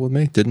Exteval with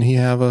me? Didn't he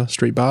have a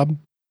Street Bob?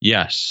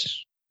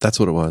 Yes. That's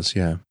what it was,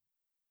 yeah.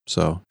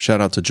 So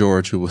shout out to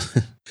George who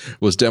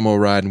was demo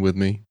riding with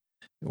me.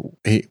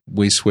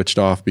 We switched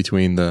off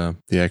between the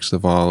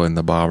Exteval and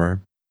the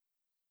Bobber,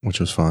 which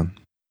was fun.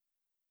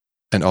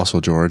 And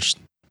also George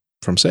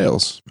from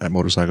sales at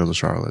Motorcycles of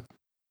Charlotte.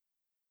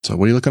 So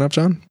what are you looking up,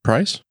 John?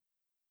 Price?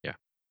 Yeah.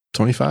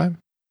 25?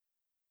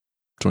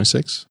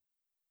 26?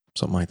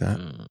 Something like that.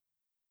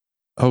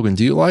 Hogan,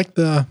 do you like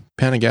the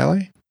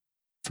Panigale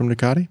from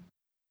Ducati?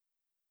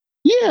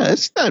 Yeah,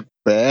 it's not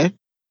bad.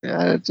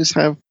 I just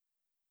have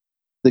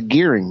the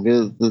gearing.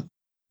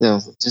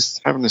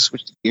 Just having to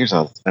switch the gears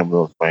all the time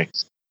with those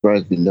bikes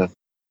drives me nuts.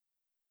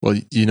 Well,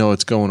 you know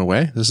it's going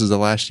away. This is the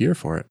last year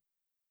for it.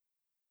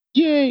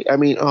 Yay! I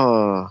mean,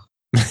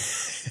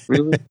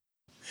 really?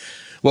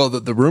 Well,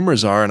 the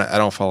rumors are, and I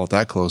don't follow it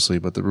that closely,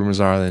 but the rumors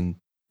are, and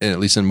at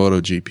least in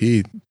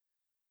MotoGP,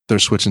 they're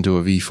switching to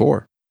a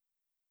V4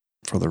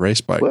 for the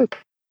race bike. What?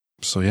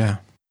 So, yeah.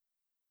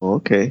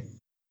 Okay.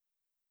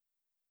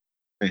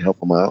 I help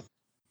them out.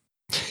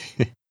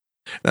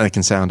 That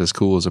can sound as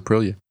cool as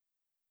Aprilia.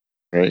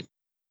 Right.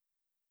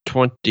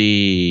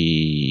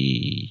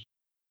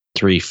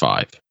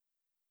 23.5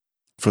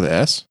 for the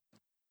S?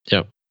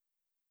 Yep.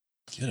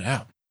 Get it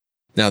out.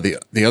 Now,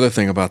 the other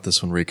thing about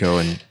this one, Rico,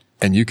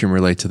 and you can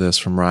relate to this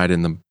from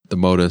riding the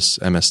Motus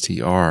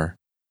MST-R,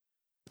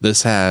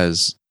 this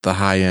has the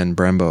high-end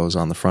Brembos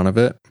on the front of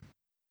it.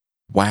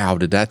 Wow,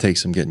 did that take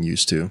some getting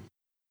used to.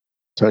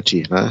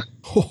 Touchy, huh?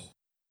 Oh.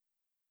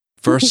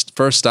 First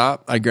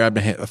stop, I grabbed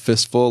a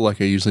fistful like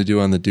I usually do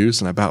on the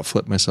Deuce, and I about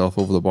flipped myself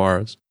over the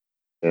bars.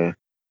 Yeah.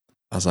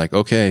 I was like,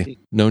 okay,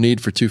 no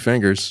need for 2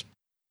 fingers.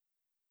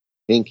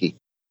 Pinky.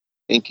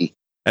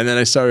 And then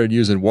I started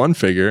using 1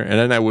 finger, and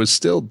then I was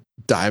still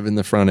diving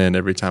the front end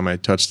every time I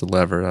touched the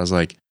lever. I was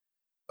like,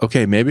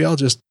 okay, maybe I'll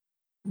just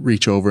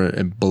reach over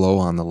and blow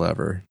on the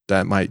lever.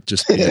 That might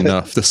just be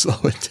enough to slow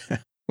it down.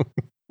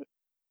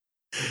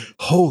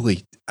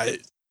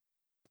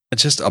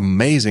 It's just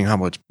amazing how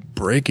much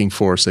braking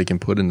force they can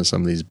put into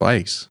some of these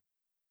bikes.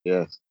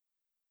 Yes.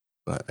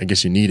 but I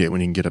guess you need it when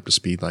you can get up to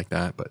speed like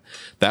that. But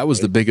that was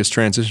the biggest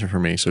transition for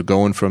me. So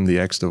going from the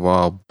X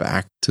Deval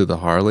back to the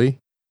Harley,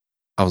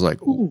 I was like,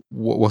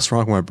 what's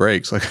wrong with my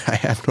brakes? Like, I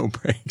have no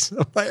brakes.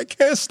 I'm like, I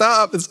can't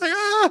stop. It's like,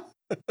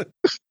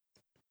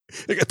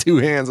 I got two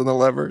hands on the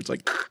lever. It's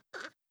like,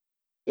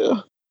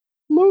 yeah,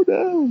 slow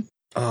down.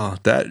 Oh,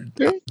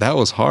 that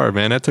was hard,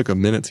 man. That took a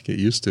minute to get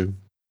used to.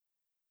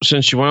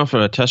 Since you went off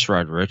on a test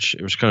ride, Rich,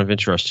 it was kind of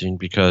interesting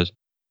because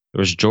it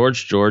was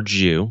George,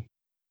 you.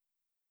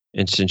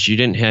 And since you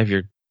didn't have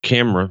your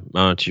camera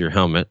mounted to your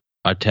helmet,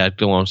 I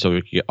tagged along so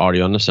we could get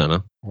audio on the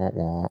center. Wah,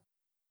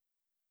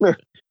 wah.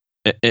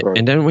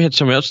 And then we had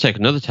somebody else take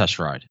another test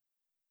ride.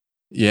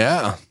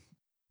 Yeah.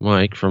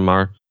 Mike from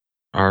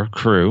our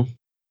crew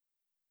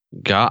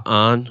got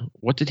on.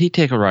 What did he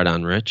take a ride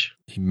on, Rich?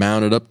 He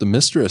mounted up the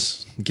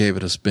Mistress and gave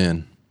it a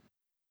spin.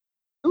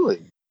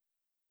 Really?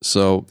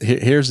 So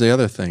here's the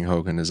other thing,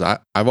 Hogan, is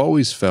I've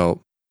always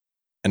felt,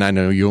 and I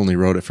know you only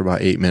rode it for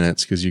about 8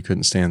 minutes because you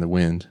couldn't stand the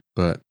wind,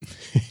 but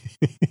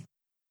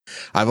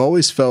I've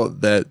always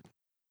felt that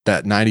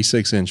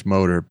 96-inch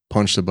motor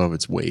punched above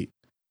its weight.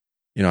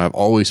 You know, I've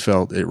always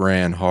felt it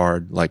ran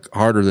hard, like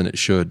harder than it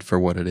should for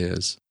what it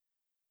is.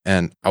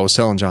 And I was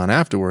telling John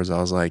afterwards,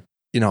 I was like,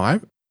 you know,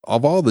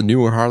 of all the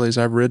newer Harleys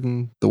I've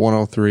ridden, the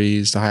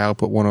 103s, the high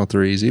output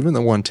 103s, even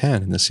the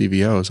 110 and the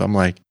CVOs, I'm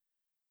like,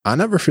 I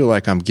never feel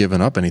like I'm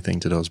giving up anything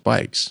to those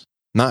bikes,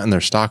 not in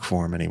their stock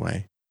form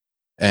anyway.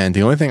 And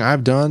the only thing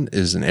I've done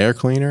is an air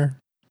cleaner,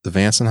 the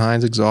Vance &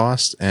 Hines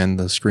exhaust, and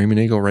the Screaming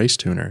Eagle race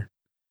tuner.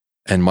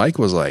 And Mike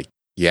was like,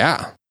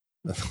 yeah,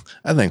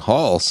 I think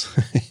hauls.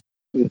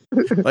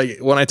 Like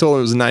when I told him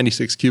it was a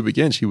 96 cubic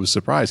inch, he was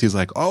surprised. He's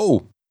like,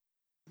 oh,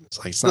 it's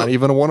like, it's not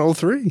even a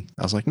 103.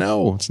 I was like,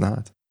 no, it's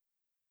not.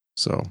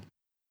 So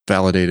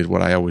validated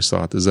what I always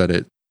thought, is that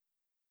it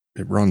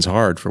runs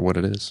hard for what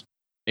it is.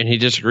 And he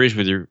disagrees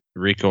with you,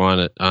 Rico, on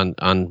it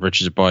on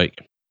Rich's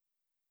bike.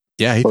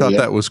 Yeah, he thought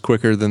that was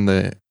quicker than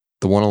the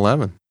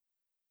 111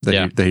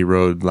 that he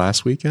rode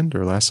last weekend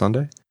or last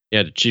Sunday.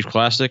 Yeah, the Chief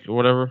Classic or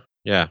whatever.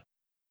 Yeah.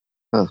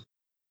 Huh.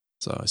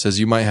 So it says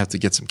you might have to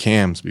get some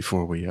cams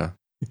before we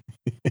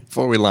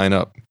line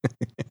up.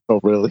 Oh,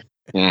 really?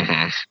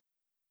 I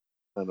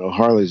know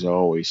Harleys are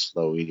always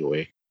slow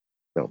anyway.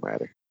 Don't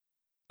matter.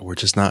 We're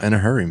just not in a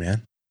hurry,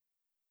 man.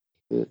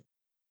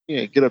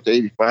 Yeah, get up to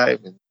 85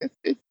 and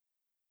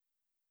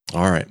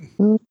all right.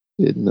 No,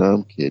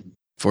 I'm kidding.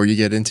 Before you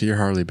get into your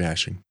Harley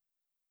bashing.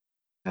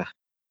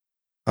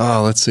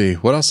 Oh, let's see.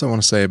 What else I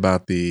want to say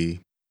about the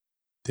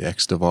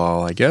X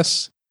Deval, I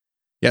guess.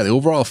 Yeah, the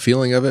overall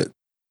feeling of it,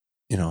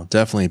 you know,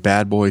 definitely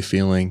bad boy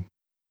feeling.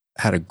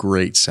 Had a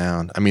great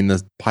sound. I mean,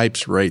 the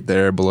pipes right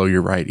there below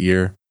your right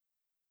ear.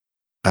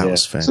 That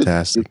was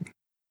fantastic.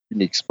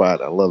 Unique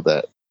spot. I love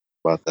that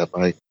about that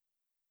bike.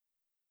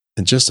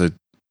 And just a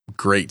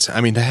great,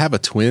 I mean, to have a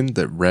twin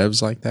that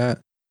revs like that.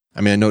 I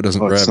mean, I know it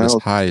doesn't rev as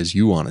high as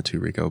you want it to,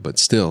 Rico, but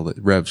still, it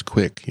revs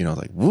quick. You know,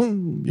 like,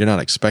 whoom, you're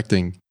not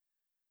expecting,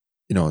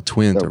 you know, a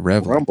twin to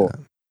rev rumble like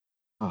that.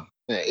 Oh,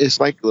 it's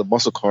like the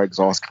muscle car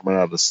exhaust coming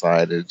out of the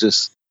side. It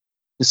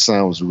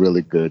sounds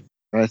really good.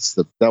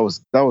 That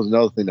was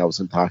another thing that was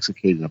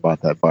intoxicating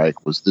about that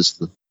bike, was just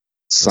the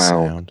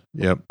sound.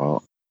 Yep.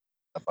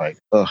 That bike.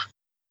 Ugh.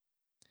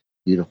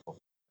 Beautiful.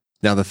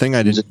 Now, the thing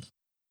I didn't.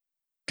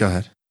 Go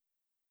ahead.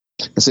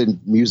 I said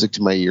music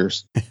to my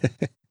ears.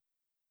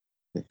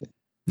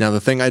 Now, the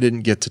thing I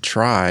didn't get to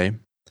try,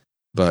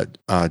 but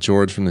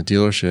George from the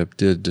dealership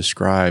did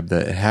describe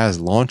that it has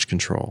launch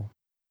control.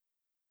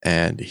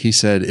 And he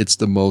said it's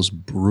the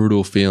most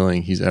brutal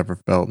feeling he's ever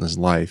felt in his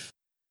life.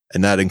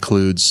 And that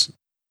includes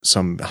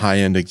some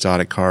high-end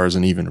exotic cars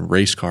and even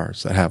race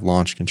cars that have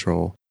launch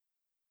control.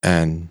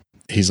 And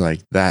he's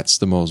like, that's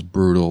the most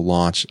brutal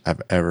launch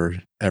I've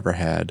ever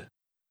had.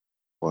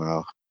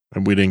 Wow.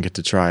 And we didn't get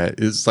to try it.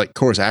 It's like, of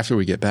course, after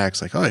we get back,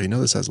 it's like, oh, you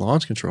know, this has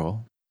launch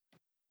control.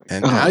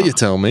 And now you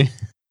tell me.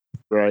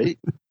 Right.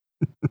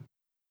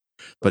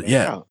 But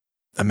yeah,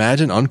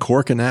 imagine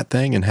uncorking that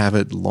thing and have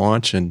it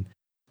launch and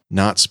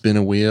not spin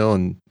a wheel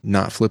and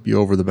not flip you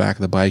over the back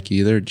of the bike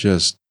either.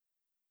 Just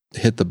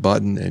hit the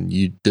button and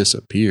you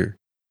disappear.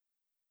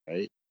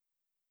 Right.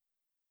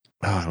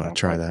 Oh, I want to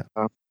try that.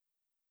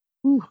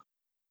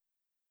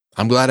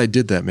 I'm glad I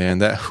did that, man.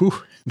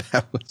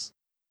 That was,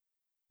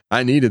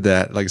 I needed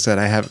that. Like I said,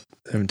 I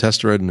haven't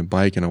test ridden a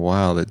bike in a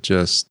while that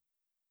just,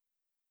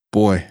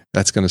 boy,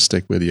 that's going to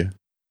stick with you.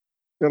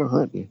 It's going to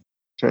hunt you.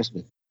 Trust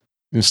me.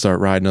 You start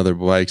riding other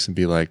bikes and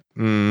be like,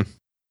 nah.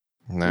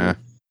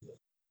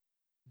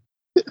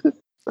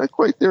 Not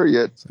quite there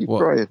yet. Keep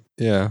trying.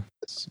 Yeah.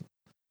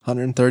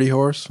 130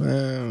 horse.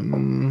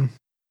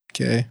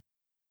 Okay.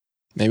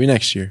 Maybe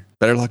next year.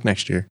 Better luck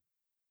next year.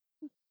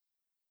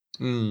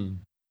 I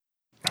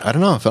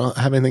don't know if I don't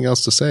have anything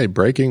else to say.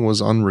 Braking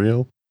was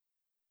unreal.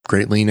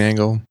 Great lean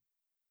angle.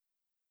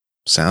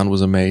 Sound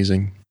was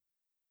amazing.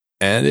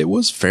 And it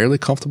was fairly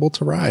comfortable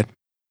to ride.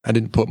 I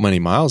didn't put many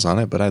miles on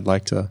it, but I'd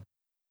like to.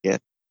 Yeah.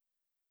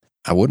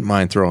 I wouldn't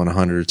mind throwing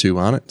 100 or 2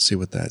 on it, see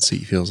what that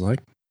seat feels like.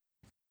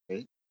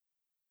 Okay.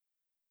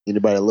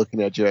 Anybody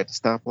looking at you at the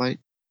stoplight?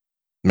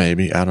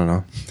 Maybe. I don't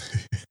know.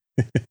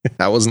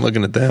 I wasn't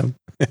looking at them.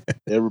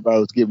 Everybody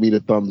was giving me the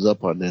thumbs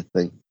up on that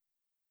thing.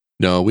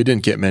 No, we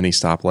didn't get many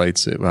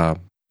stoplights.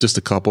 Just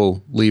a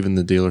couple leaving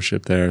the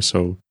dealership there.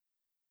 So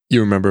you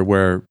remember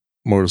where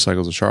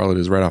Motorcycles of Charlotte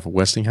is, right off of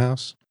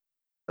Westinghouse?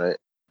 Right.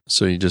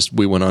 So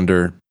we went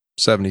under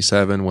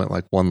 77, went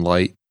like one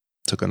light,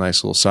 took a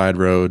nice little side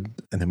road,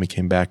 and then we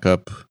came back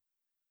up.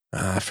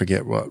 I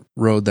forget what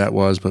road that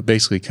was, but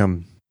basically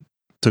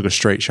took a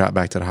straight shot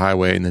back to the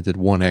highway and then did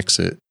one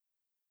exit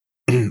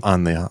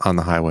on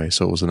the highway.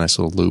 So it was a nice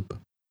little loop,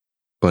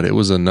 but it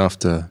was enough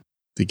to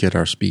get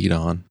our speed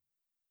on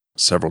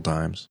several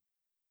times.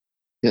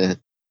 Yeah.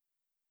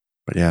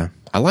 But yeah,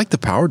 I like the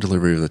power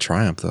delivery of the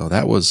Triumph though.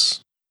 That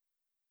was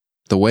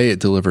the way it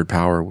delivered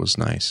power was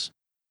nice.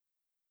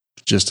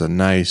 Just a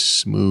nice,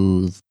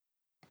 smooth,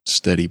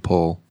 steady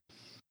pull.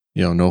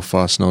 No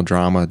fuss, no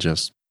drama,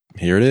 just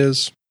here it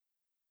is.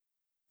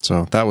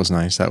 So that was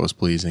nice. That was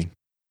pleasing.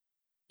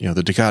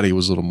 The Ducati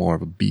was a little more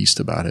of a beast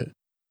about it.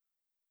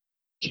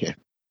 Yeah.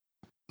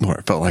 Or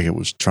it felt like it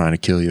was trying to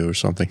kill you or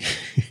something.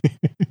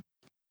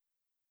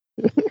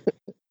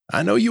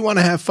 I know you want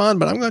to have fun,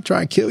 but I'm going to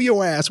try and kill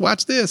your ass.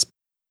 Watch this.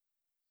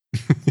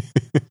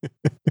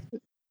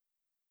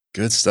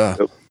 Good stuff.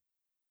 Yep.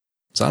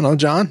 So I don't know,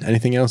 John,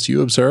 anything else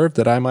you observed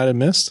that I might have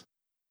missed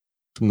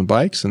from the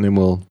bikes? And then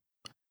we'll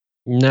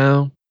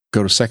No.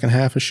 go to second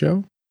half of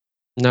show.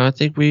 No, I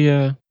think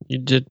you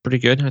did pretty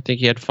good. I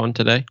think you had fun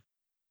today.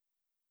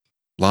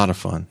 A lot of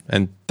fun.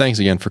 And thanks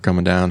again for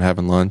coming down,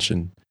 having lunch,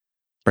 and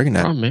bringing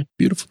that Man.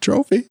 beautiful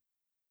trophy.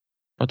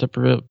 Brought up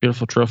a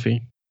beautiful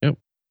trophy. Yep.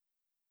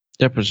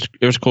 It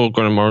was cool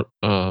going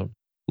to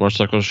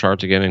Motorcycle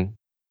Shards again and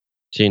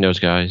seeing those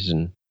guys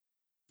and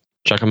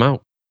check them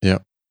out.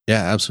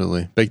 Yeah,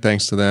 absolutely. Big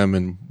thanks to them.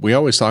 And we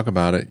always talk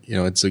about it.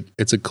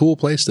 It's a cool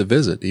place to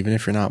visit, even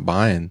if you're not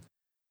buying.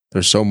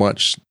 There's so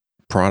much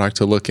product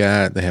to look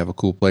at. They have a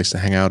cool place to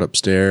hang out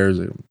upstairs,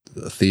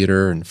 a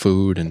theater and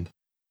food and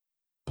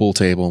pool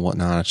table and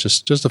whatnot.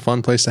 It's just a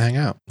fun place to hang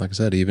out. Like I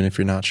said, even if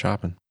you're not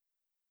shopping.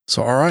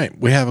 So, all right,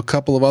 we have a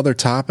couple of other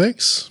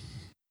topics.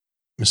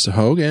 Mr.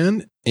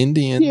 Hogan,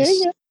 Indians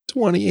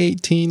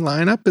 2018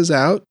 lineup is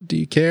out. Do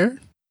you care?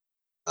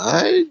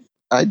 I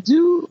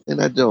do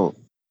and I don't.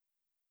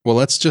 Well,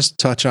 let's just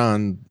touch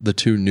on the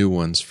two new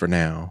ones for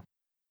now.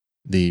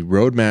 The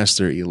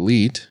Roadmaster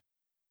Elite,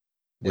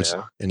 which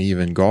an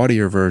even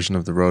gaudier version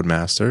of the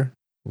Roadmaster.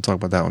 We'll talk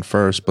about that one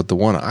first. But the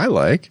one I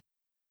like,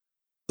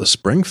 the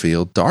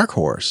Springfield Dark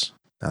Horse.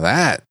 Now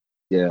that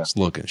is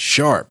looking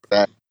sharp.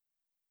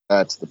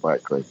 That's the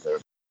bike right there.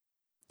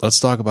 Let's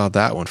talk about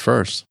that one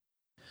first.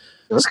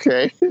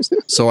 Okay.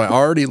 So I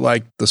already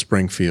liked the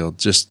Springfield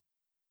just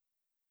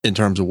in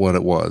terms of what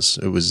it was.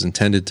 It was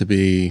intended to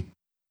be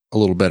a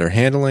little better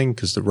handling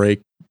because the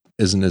rake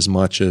isn't as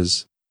much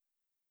as,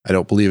 I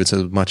don't believe it's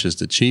as much as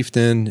the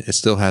Chieftain. It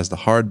still has the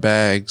hard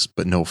bags,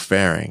 but no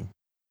fairing.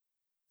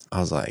 I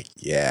was like,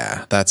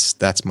 yeah,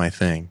 that's my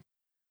thing.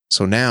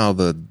 So now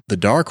the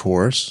Dark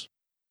Horse,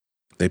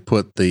 they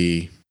put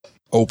the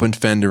open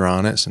fender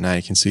on it. So now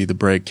you can see the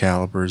brake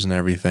calipers and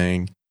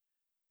everything.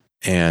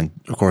 And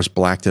of course,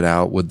 blacked it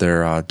out with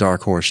their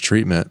Dark Horse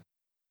treatment.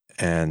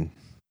 And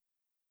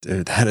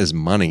dude, that is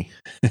money.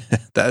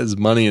 That is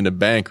money in the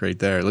bank right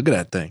there. Look at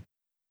that thing.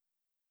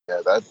 Yeah,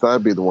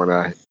 that'd be the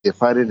one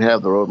if I didn't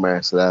have the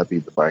Roadmaster, that'd be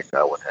the bike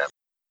I would have.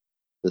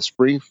 The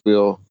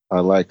Springfield I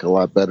like a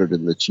lot better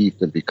than the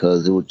Chieftain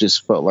because it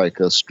just felt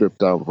like a stripped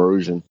down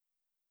version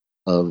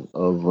of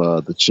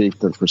the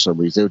Chieftain for some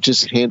reason. It would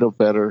just handle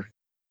better.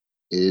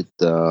 It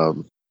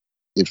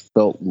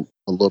felt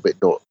a little bit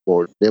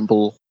more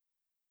nimble.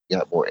 You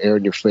got more air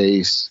in your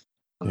face.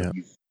 Yeah.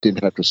 You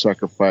didn't have to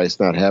sacrifice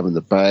not having the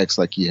bags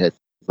like you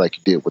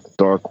did with the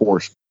Dark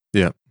Horse.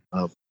 Yeah.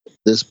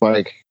 This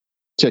bike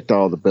checked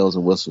all the bells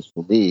and whistles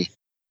for me,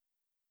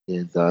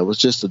 and it was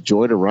just a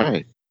joy to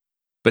ride.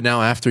 But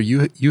now after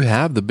you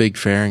have the big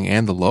fairing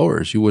and the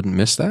lowers, you wouldn't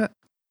miss that?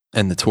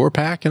 And the tour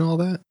pack and all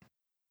that?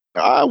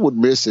 I would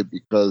miss it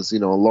because,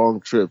 on long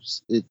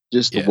trips, the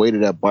weight of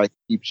that bike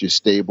keeps you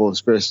stable,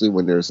 especially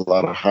when there's a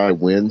lot of high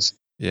winds.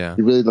 Yeah.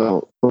 You really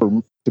don't,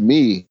 to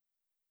me,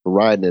 for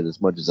riding it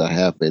as much as I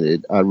have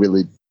been, I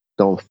really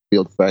don't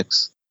feel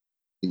effects,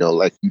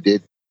 like you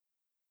did.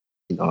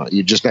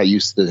 You're just not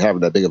used to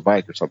having that big a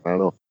bike or something. I don't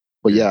know.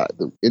 But yeah,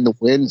 in the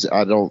winds,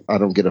 I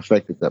don't get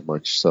affected that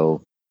much.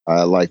 So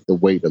I like the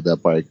weight of that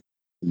bike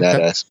in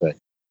that aspect.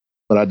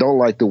 But I don't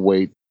like the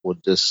weight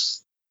with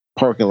just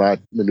parking lot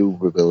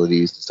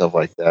maneuverabilities and stuff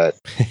like that.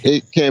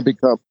 It can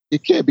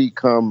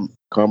become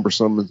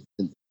cumbersome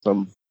in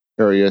some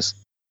areas,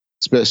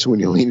 especially when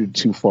you're leaning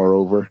too far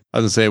over. I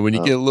was gonna say when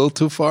you get a little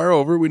too far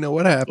over, we know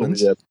what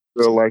happens. Yeah,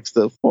 girl likes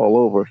to fall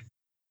over.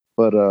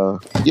 But to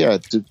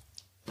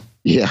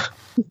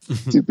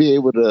be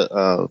able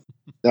to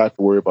not have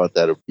to worry about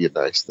that would be a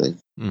nice thing.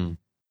 Mm.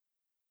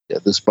 Yeah,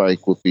 this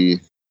bike would be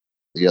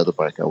the other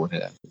bike I would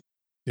have.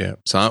 Yeah,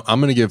 so I'm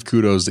going to give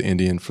kudos to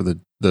Indian for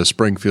the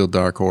Springfield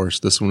Dark Horse.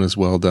 This one is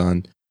well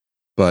done.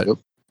 But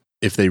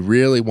if they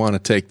really want to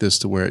take this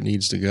to where it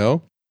needs to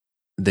go,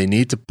 they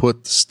need to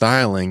put the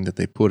styling that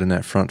they put in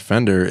that front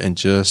fender and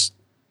just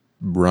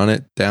run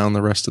it down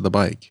the rest of the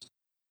bike.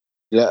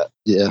 Yeah.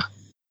 You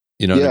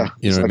know what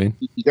I mean?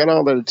 You got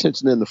all that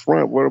attention in the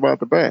front. What about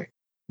the back?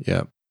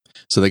 Yeah.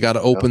 So they got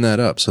to open that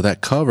up. So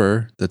that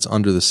cover that's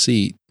under the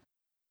seat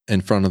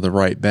in front of the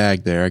right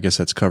bag there, I guess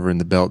that's covering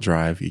the belt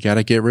drive. You got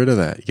to get rid of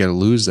that. You got to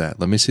lose that.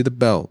 Let me see the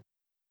belt.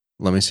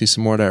 Let me see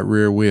some more of that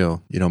rear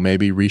wheel.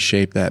 Maybe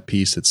reshape that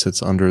piece that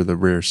sits under the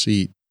rear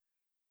seat.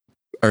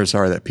 Or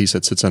sorry, that piece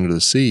that sits under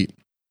the seat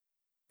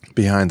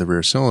behind the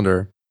rear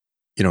cylinder.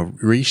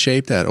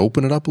 Reshape that,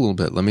 open it up a little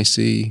bit. Let me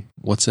see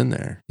what's in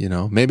there.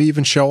 Maybe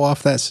even show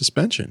off that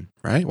suspension,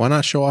 right? Why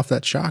not show off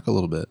that shock a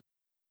little bit?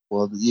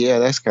 Well, yeah,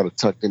 that's kind of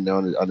tucked in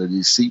under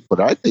the seat, but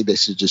I think they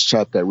should just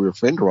chop that rear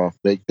fender off.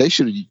 They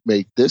should have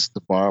made this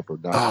the bobber,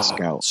 not the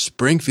Scout.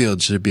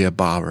 Springfield should be a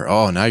bobber.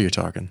 Oh, now you're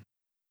talking.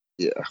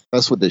 Yeah,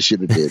 that's what they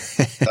should have did.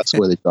 That's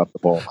where they dropped the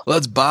ball.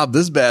 Let's bob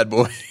this bad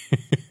boy.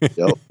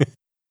 Yep.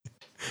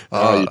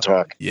 Now you're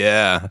talking.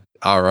 Yeah.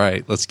 All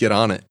right, let's get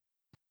on it.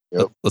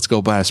 Yep. Let's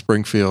go buy a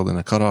Springfield and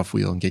a cutoff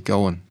wheel and get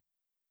going.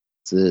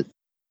 That's it.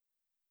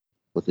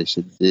 What they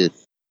should have did.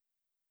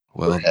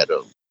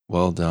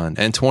 Well done.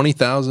 And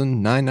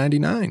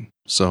 $20,999.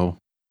 So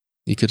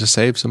you could have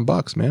saved some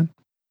bucks, man.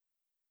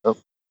 Yep.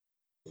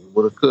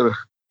 Woulda, coulda.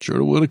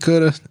 Shoulda, woulda,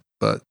 coulda.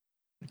 But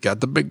got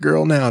the big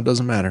girl now. It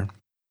doesn't matter.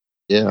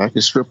 Yeah, I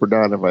could strip her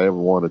down if I ever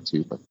wanted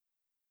to. But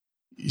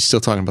you're still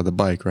talking about the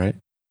bike, right?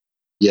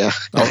 Yeah.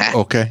 Oh,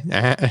 okay.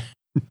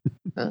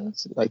 I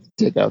like to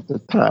take out the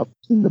top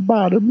and the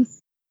bottoms.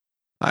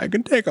 I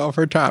can take off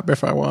her top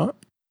if I want.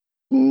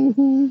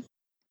 Mm-hmm.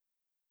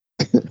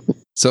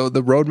 So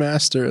the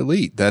Roadmaster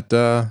Elite, that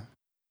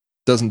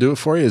doesn't do it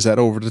for you? Is that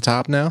over the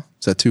top now?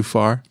 Is that too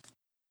far?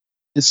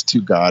 It's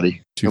too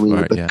gaudy. Far,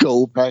 with the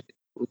gold pack,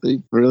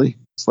 really?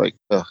 It's like,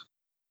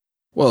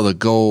 well, the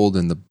gold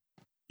and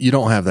you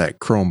don't have that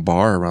chrome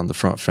bar around the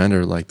front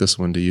fender like this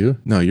one, do you?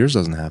 No, yours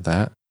doesn't have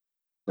that.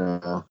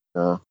 No.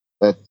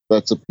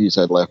 That's a piece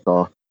I left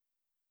off.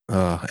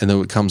 And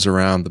then it comes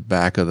around the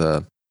back of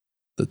the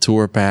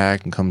tour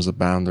pack and comes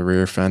around the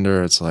rear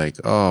fender. It's like,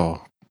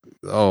 oh,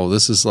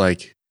 this is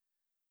like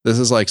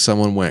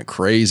someone went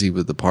crazy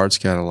with the parts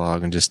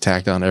catalog and just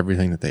tacked on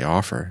everything that they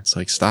offer. It's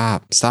like,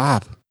 stop.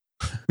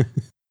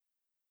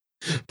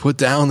 Put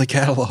down the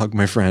catalog,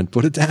 my friend.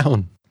 Put it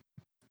down.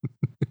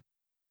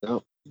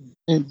 No,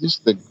 and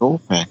just the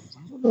gold pack.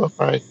 I don't know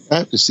if I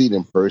have to see it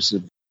in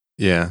person.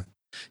 Yeah.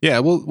 Yeah,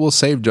 we'll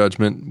save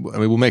judgment. I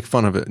mean, we'll make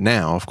fun of it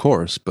now, of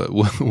course, but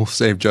we'll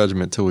save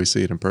judgment till we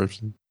see it in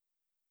person.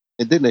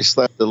 And then they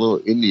slapped the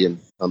little Indian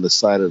on the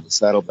side of the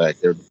saddleback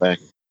there in the back.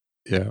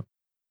 Yeah.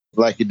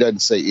 Like it doesn't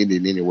say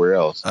Indian anywhere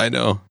else. I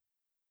know.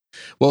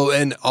 Well,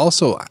 and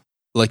also,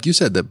 like you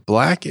said, the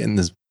black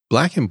and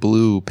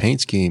blue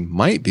paint scheme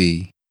might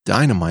be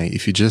dynamite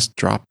if you just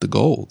drop the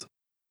gold.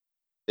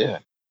 Yeah.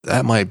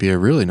 That might be a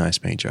really nice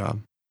paint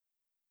job.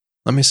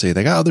 Let me see.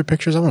 They got other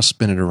pictures. I want to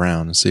spin it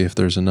around and see if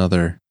there's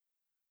another,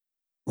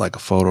 like a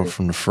photo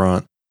from the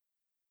front.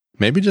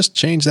 Maybe just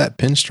change that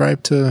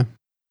pinstripe to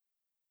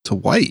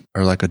white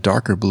or like a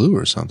darker blue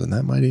or something.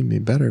 That might even be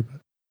better.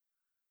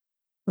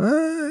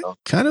 But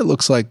kind of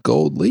looks like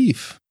gold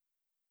leaf.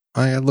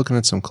 I am looking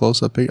at some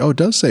close up. Oh, it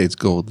does say it's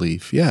gold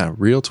leaf. Yeah,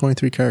 real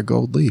 23 karat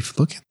gold leaf.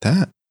 Look at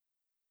that.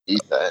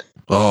 Eat that.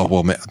 Oh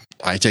well, man,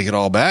 I take it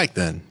all back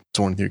then.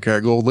 23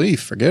 karat gold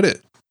leaf. Forget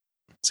it.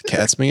 It's a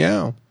cat's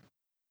meow.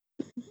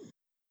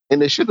 And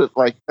they should have,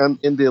 like,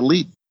 in the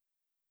Elite,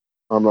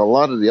 on a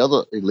lot of the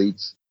other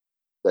Elites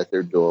that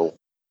they're doing,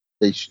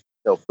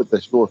 they'll put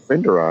the short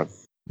fender on.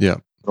 Yeah.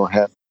 They don't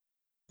have a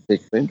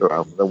big fender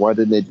on. Then why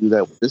didn't they do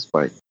that with this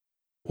bike?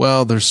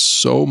 Well, there's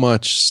so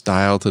much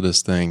style to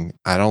this thing.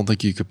 I don't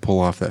think you could pull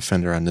off that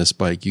fender on this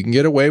bike. You can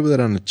get away with it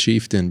on the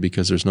Chieftain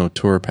because there's no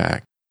tour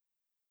pack.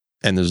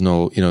 And there's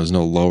no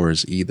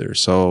lowers either.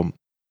 So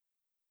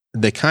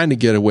they kind of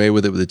get away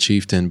with it with the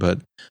Chieftain,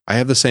 but I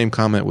have the same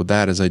comment with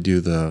that as I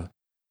do the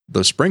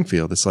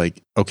Springfield. It's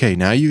like, okay,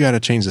 now you got to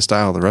change the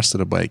style of the rest of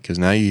the bike because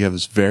now you have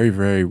this very,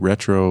 very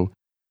retro,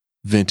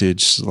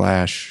 vintage /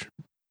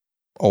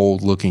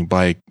 old looking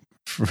bike,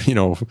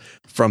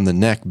 from the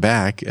neck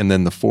back, and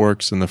then the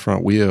forks and the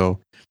front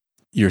wheel,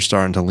 you're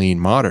starting to lean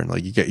modern.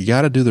 Like you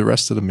got to do the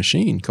rest of the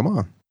machine. Come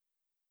on.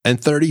 And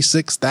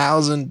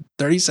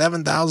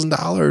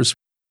 $37,000.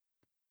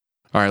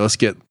 All right, let's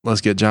get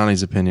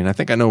Johnny's opinion. I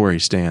think I know where he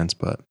stands,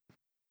 but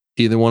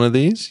either one of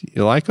these,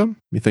 you like them?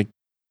 You think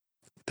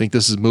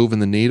this is moving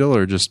the needle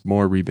or just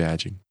more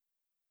rebadging?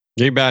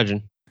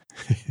 Rebadging.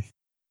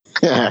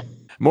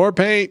 More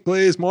paint,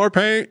 please. More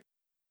paint.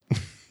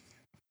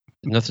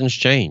 Nothing's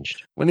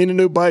changed. We need a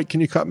new bike.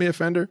 Can you cut me a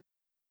fender?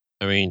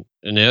 I mean,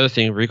 and the other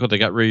thing, Rico, they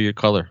got rid of your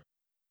color.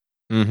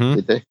 Mm-hmm.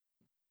 Did they?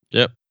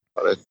 Yep.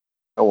 I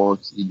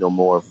won't see no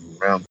more of them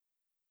around.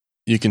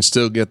 You can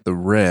still get the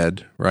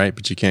red, right?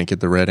 But you can't get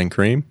the red and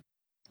cream?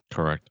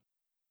 Correct.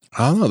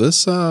 I don't know.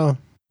 This,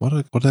 what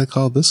do they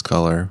call this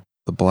color?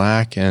 The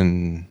black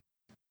and,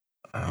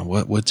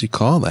 what's you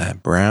call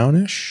that?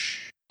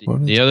 Brownish?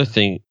 The other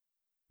thing,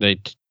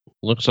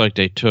 looks like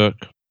they took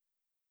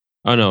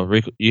Oh no,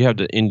 you have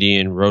the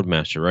Indian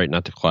Roadmaster, right?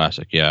 Not the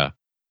classic. Yeah.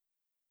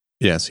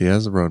 Yes, he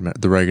has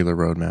the regular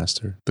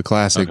Roadmaster. The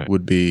classic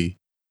would be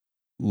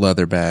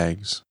leather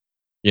bags.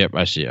 Yep,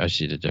 I see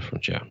the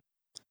difference. Yeah.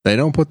 They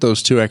don't put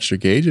those 2 extra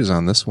gauges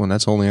on this one.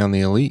 That's only on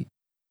the Elite.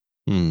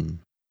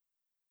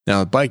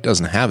 Now the bike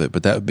doesn't have it,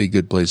 but that would be a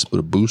good place to put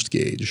a boost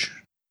gauge.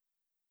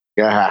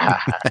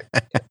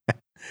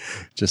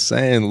 Just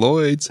saying,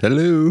 Lloyd's.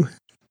 Hello.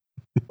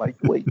 Like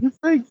the way you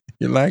think.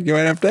 You like the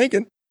way I'm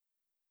thinking?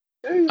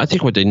 I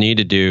think what they need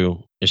to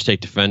do is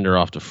take the fender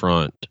off the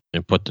front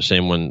and put the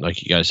same one,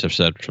 like you guys have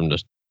said, from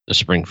the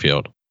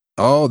Springfield.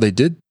 Oh, they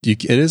did.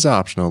 It is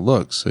optional.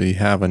 Look, so you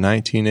have a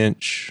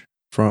 19-inch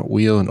front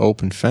wheel and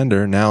open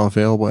fender now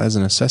available as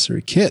an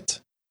accessory kit.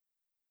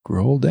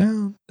 Scroll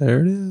down.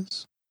 There it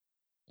is.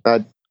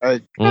 I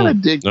kind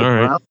of dig the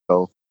brown,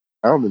 though.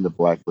 I don't think the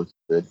black looks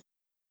good.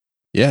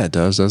 Yeah, it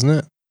does, doesn't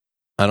it?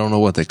 I don't know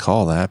what they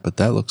call that, but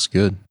that looks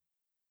good.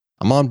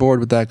 I'm on board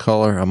with that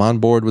color. I'm on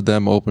board with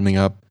them opening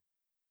up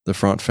the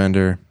front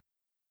fender.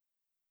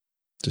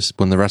 Just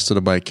when the rest of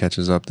the bike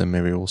catches up, then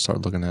maybe we'll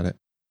start looking at it.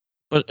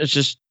 But it's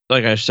just,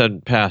 like I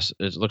said past,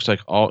 it looks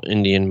like all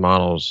Indian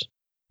models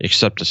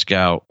except the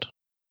Scout,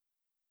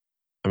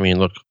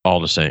 look all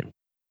the same.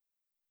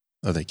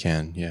 Oh, they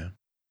can, yeah.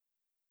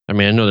 I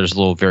know there's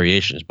little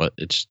variations, but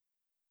it's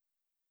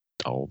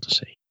all the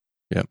same.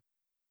 Yep.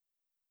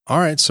 All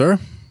right, sir.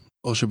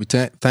 Well, should we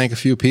thank a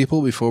few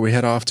people before we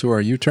head off to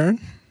our U-turn?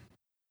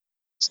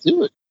 Let's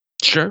do it.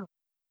 Sure.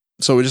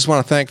 So we just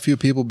want to thank a few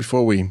people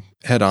before we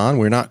head on.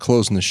 We're not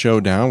closing the show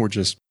down. We're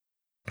just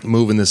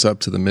moving this up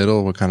to the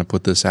middle. We'll kind of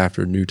put this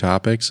after new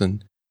topics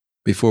and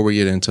before we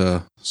get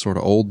into sort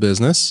of old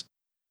business.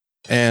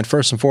 And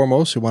first and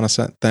foremost, we want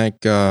to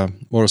thank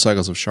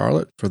Motorcycles of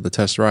Charlotte for the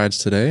test rides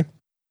today.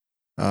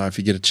 If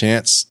you get a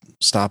chance,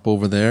 stop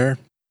over there.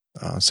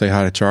 Say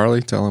hi to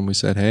Charlie. Tell him we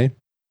said hey.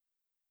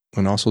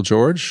 And also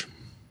George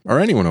or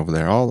anyone over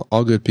there.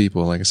 All good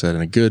people, like I said,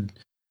 and a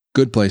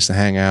good place to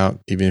hang out.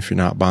 Even if you're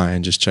not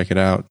buying, just check it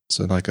out. It's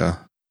like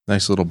a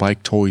nice little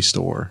bike toy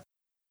store.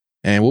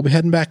 And we'll be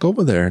heading back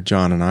over there,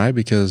 John and I,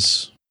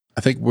 because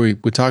I think we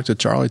talked to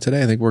Charlie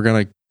today. I think we're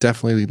going to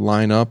definitely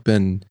line up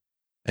and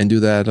do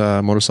that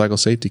motorcycle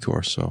safety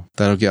course. So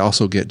that'll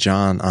also get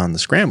John on the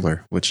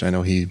Scrambler, which I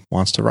know he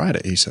wants to ride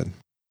it, he said.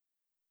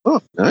 Oh,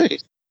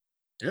 nice.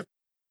 Yep.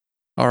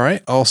 All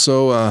right.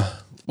 Also,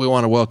 we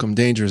want to welcome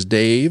Dangerous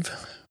Dave,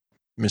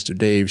 Mr.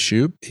 Dave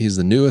Shoup. He's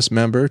the newest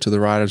member to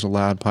the Riders of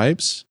Loud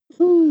Pipes,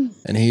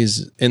 and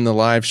he's in the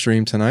live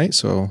stream tonight.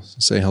 So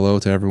say hello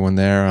to everyone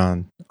there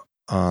on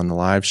the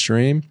live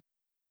stream.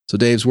 So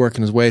Dave's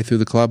working his way through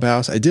the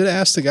clubhouse. I did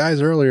ask the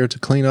guys earlier to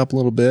clean up a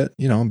little bit,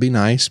 and be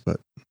nice, but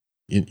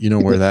you know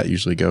where that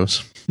usually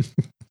goes.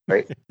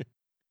 Right.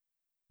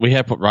 We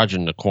have put Roger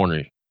in the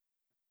corner.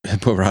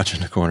 Put Roger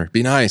in the corner.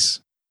 Be nice.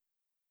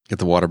 Get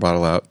the water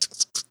bottle out.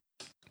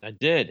 I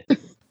did.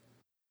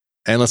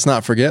 And let's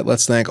not forget,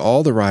 let's thank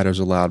all the riders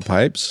of Loud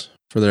Pipes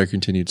for their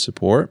continued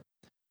support.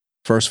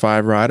 First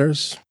 5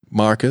 riders,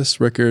 Marcus,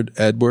 Rickard,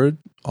 Edward,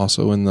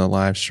 also in the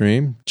live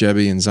stream,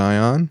 Jebby and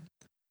Zion.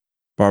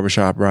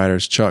 Barbershop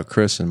riders Chuck,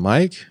 Chris, and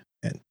Mike,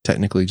 and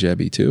technically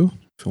Jebby too,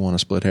 if you want to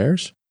split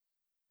hairs.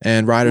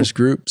 And riders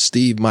group,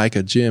 Steve,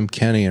 Micah, Jim,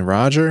 Kenny, and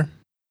Roger.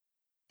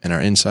 And our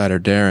insider,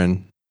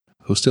 Darren,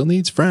 who still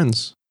needs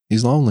friends.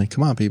 He's lonely.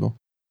 Come on, people.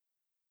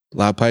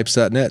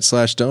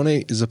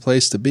 Loudpipes.net/donate is a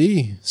place to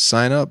be.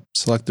 Sign up,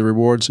 select the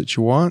rewards that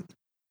you want.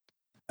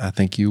 I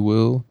think you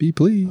will be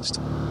pleased.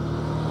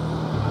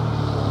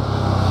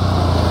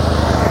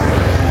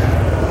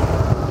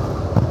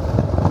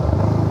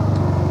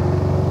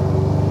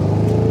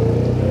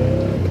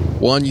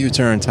 One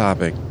U-turn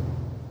topic,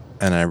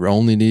 and I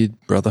only need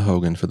Brother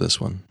Hogan for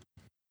this one.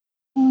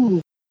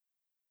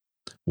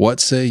 What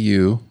say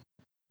you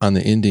on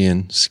the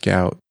Indian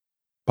Scout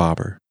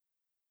bobber?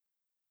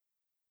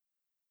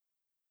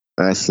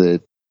 I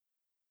said,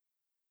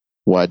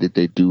 why did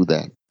they do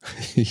that?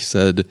 He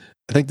said,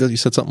 I think that you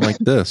said something like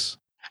this.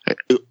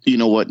 You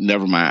know what?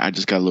 Never mind. I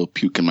just got a little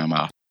puke in my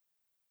mouth.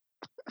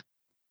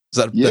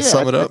 Does that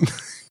sum it up?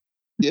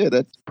 Yeah,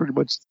 that's pretty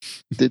much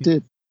they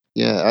did.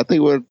 Yeah, I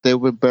think they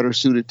were better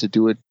suited to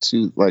do it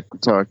to, like we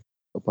talked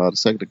about a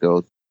second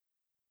ago,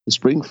 the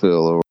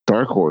Springfield or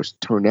Dark Horse,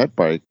 turn that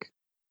bike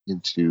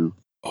into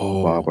a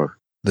bobber.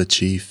 The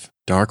Chief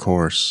Dark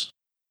Horse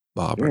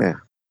bobber. Yeah.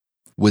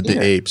 With the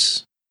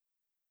apes.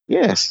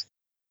 Yes.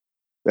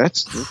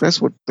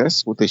 That's what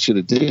they should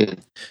have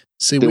did.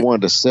 See, they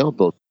wanted to sell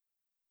those.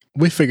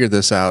 We figured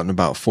this out in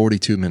about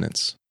 42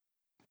 minutes.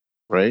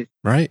 Right?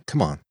 Right?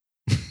 Come on.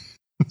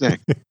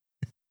 Exactly.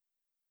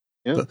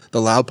 Yeah.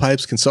 The Loud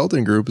Pipes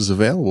Consulting Group is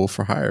available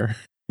for hire.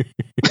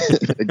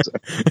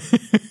 Exactly.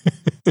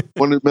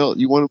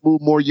 You want to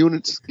move more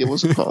units? Give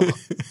us a call.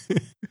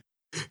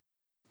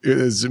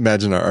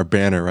 Imagine our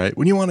banner, right?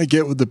 When you want to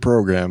get with the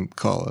program,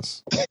 call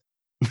us.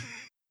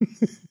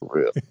 For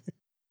real.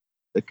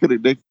 They could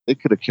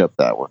have kept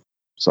that one.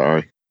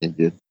 Sorry, they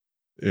did.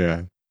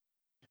 Yeah.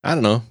 I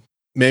don't know.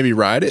 Maybe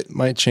ride it.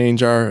 Might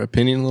change our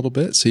opinion a little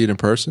bit. See it in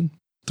person.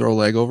 Throw a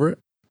leg over it.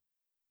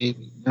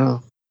 maybe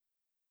no.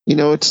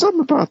 It's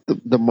something about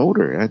the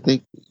motor. I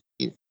think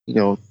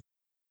you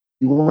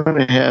want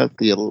to have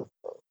the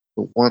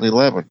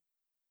 111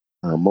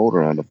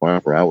 motor on the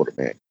bumper. I would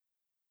imagine.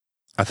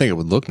 I think it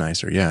would look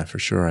nicer. Yeah, for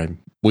sure.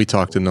 We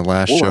talked in the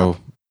last Wow. show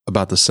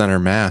about the center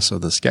mass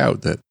of the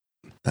Scout that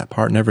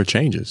part never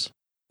changes.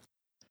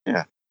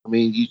 I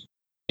mean,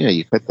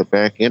 you cut the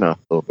back end off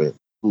a little bit.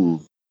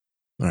 Ooh.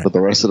 Right. But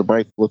the rest of the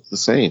bike looks the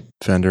same.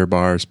 Fender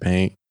bars,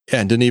 paint. Yeah,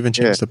 and didn't even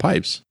change the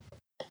pipes.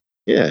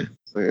 Yeah.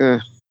 So,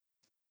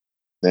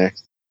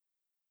 next.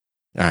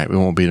 All right, we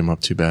won't beat them up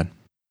too bad.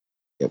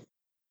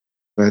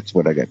 That's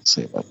what I got to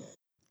say about that.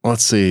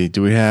 Let's see.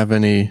 Do we have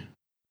any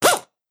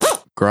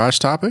garage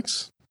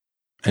topics?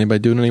 Anybody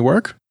doing any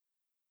work?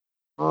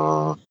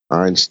 I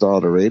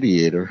installed a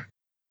radiator.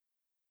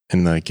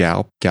 In the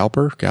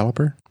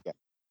Galloper?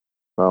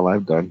 All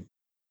I've done.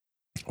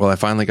 Well, I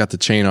finally got the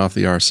chain off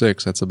the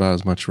R6. That's about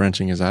as much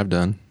wrenching as I've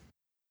done.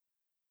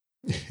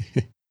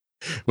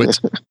 Which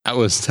I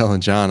was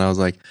telling John, I was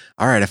like,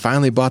 all right, I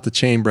finally bought the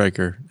chain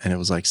breaker and it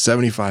was like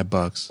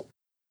 $75.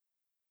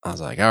 I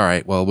was like, all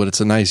right, well, but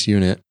it's a nice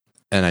unit.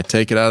 And I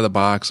take it out of the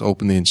box,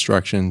 open the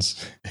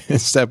instructions. And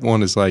step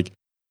 1 is like,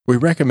 we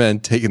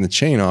recommend taking the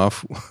chain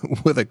off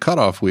with a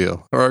cutoff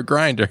wheel or a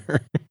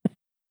grinder.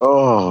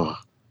 Oh,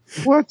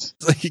 what?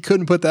 It's like you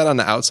couldn't put that on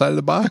the outside of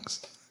the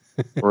box.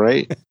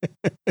 Right?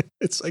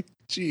 It's like,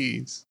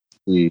 geez.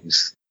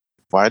 Jeez.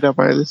 Why did I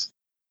buy this?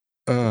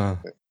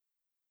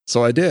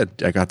 So I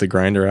did. I got the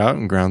grinder out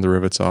and ground the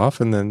rivets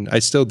off. And then I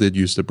still did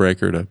use the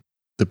breaker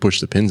to push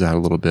the pins out a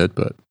little bit,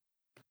 but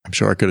I'm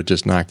sure I could have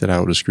just knocked it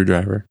out with a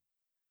screwdriver.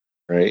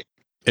 Right?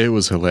 It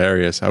was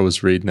hilarious. I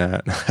was reading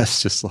that. I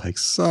was just like,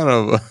 son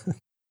of a...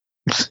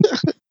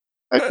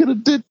 I could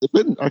have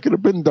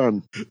been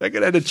done. I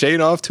could have had the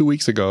chain off 2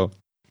 weeks ago.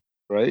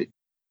 Right?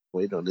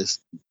 Wait on this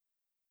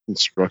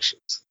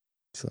instructions.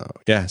 So,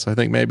 yeah. So I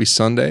think maybe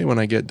Sunday when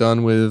I get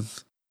done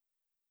with,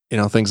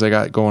 things I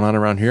got going on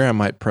around here, I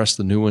might press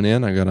the new one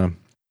in. I got to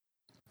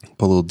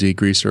put a little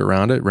degreaser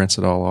around it, rinse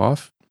it all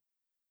off,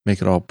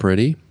 make it all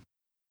pretty.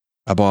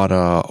 I bought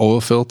a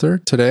oil filter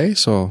today,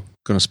 so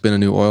going to spin a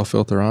new oil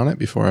filter on it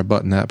before I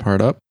button that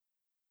part up.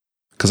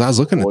 Because I was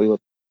looking at...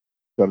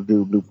 Got to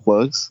do new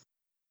plugs.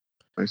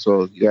 Right,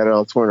 so you got it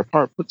all torn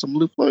apart. Put some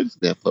new plugs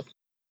in there.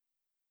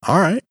 All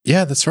right.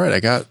 Yeah, that's right.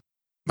 I'm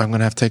going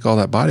to have to take all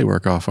that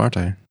bodywork off, aren't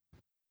I?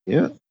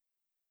 Yeah.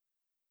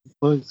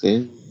 Plugs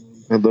in.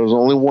 And there's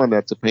only one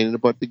that's a pain in the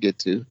butt to get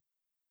to.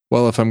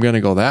 Well, if I'm going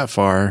to go that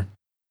far,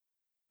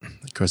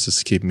 of course, this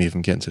is keeping me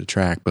from getting to the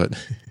track, but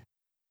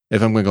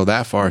if I'm going to go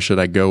that far, should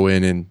I go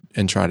in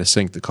and try to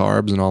sync the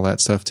carbs and all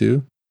that stuff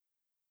too?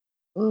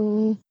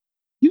 You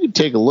can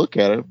take a look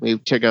at it.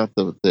 Maybe check out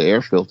the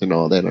air filter and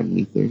all that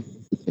underneath there.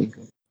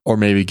 Or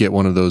maybe get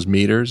one of those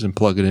meters and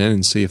plug it in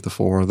and see if the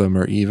 4 of them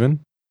are even.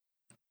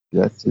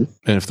 That's it.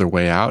 And if they're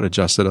way out,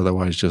 adjust it.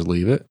 Otherwise, just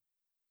leave it.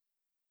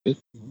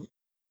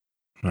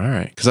 All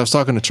right. Because I was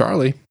talking to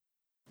Charlie,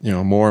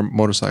 more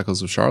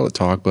Motorcycles of Charlotte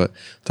talk, but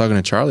talking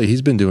to Charlie,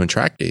 he's been doing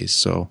track days.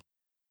 So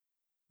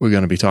we're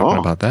going to be talking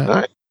about that.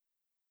 Right.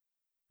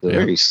 Yeah.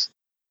 Race.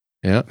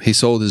 Yeah. He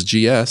sold his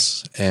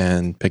GS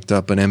and picked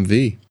up an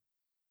MV,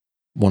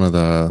 one of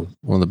the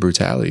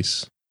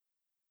Brutales.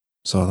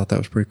 So I thought that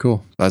was pretty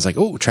cool. I was like,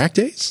 oh, track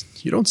days?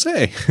 You don't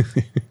say.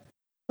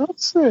 Don't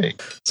say.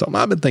 Something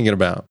I've been thinking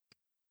about.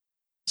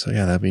 So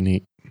yeah, that'd be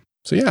neat.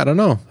 So yeah, I don't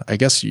know. I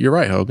guess you're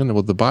right, Hogan.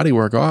 With the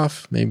bodywork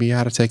off, maybe you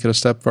ought to take it a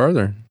step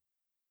further.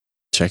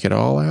 Check it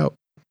all out.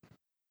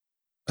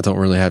 I don't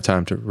really have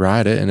time to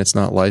ride it, and it's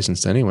not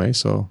licensed anyway,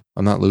 so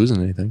I'm not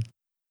losing anything.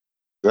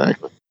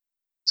 Exactly.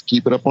 Let's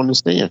keep it up on the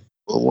stand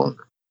a little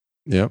longer.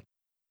 Yep.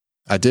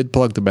 I did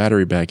plug the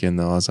battery back in,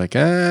 though. I was like,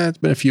 it's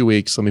been a few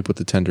weeks. Let me put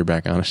the tender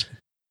back on it.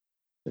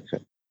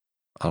 Okay.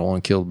 I don't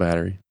want to kill the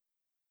battery.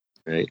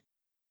 Right.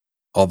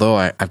 Although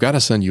I've got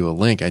to send you a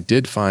link. I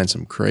did find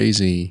some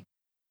crazy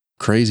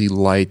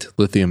light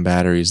lithium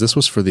batteries. This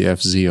was for the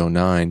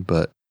FZ09,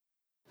 but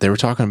they were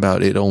talking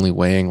about it only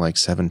weighing like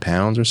 7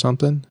 pounds or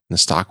something. And the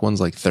stock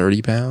one's like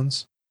 30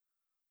 pounds.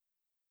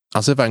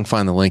 I'll see if I can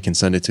find the link and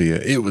send it to you.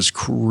 It was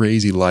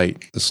crazy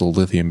light, this little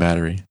lithium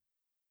battery.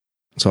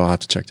 So I'll have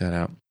to check that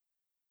out.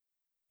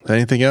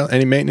 Anything else?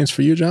 Any maintenance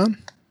for you, John?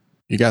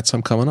 You got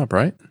some coming up,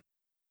 right?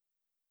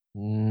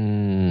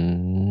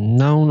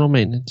 No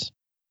maintenance.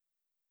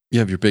 You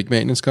have your big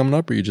maintenance coming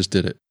up, or you just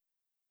did it?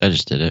 I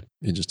just did it.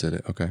 You just did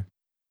it. Okay.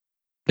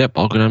 Yep,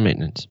 all good on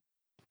maintenance.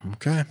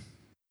 Okay.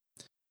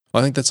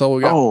 Well, I think that's all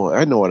we got. Oh,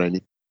 I know what I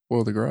need.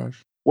 Oil the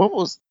garage. What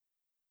was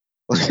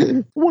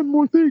one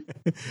more thing?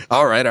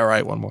 All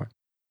right. One more.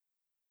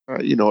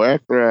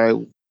 After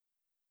I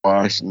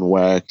washed and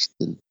waxed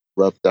and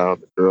rubbed down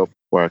the girl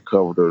before I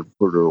covered her and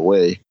put her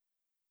away,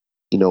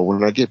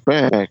 when I get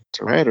back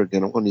to ride her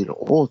again, I'm going to need an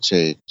oil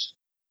change.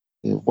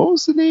 And what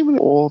was the name of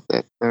the oil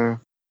that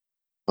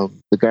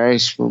the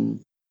guys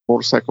from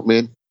Motorcycle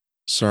Men?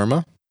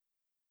 Surma?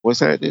 What's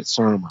that? It's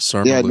Surma.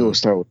 Surma Yeah, I knew Lube. it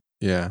started with.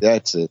 Yeah.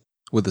 That's it.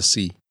 With a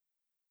C.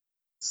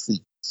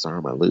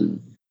 Surma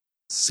Lube.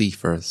 C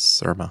for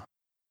Surma.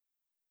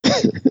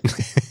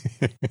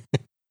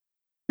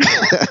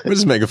 We're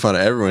just making fun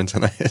of everyone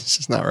tonight. It's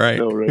just not right.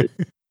 No, right.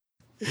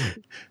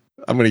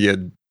 I'm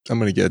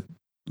gonna get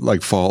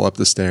like fall up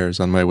the stairs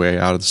on my way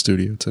out of the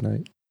studio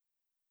tonight.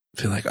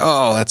 Feel like,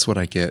 oh, that's what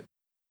I get.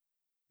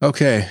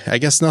 Okay, I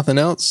guess nothing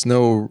else.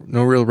 No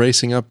real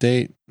racing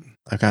update.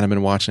 I've kind of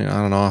been watching it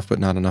on and off, but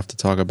not enough to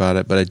talk about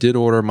it. But I did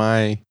order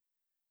my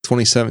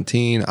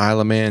 2017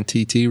 Isle of Man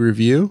TT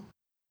review,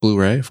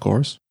 Blu-ray, of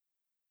course.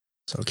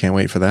 So can't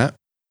wait for that.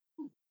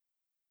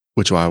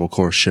 Which I will, of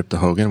course, ship to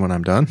Hogan when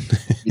I'm done.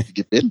 You can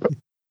get Ben, bro.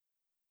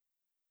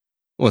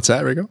 What's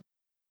that, Rigo?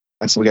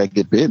 I said we got to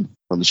get Ben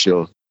on the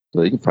show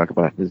so he can talk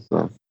about his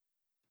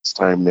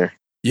time there.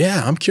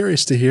 Yeah, I'm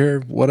curious to hear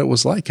what it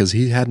was like because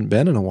he hadn't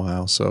been in a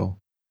while. So,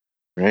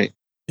 right,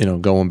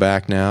 going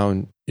back now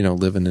and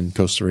living in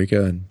Costa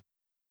Rica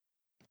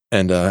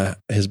and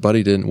his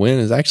buddy didn't win.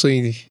 Is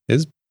actually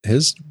his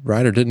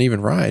rider didn't even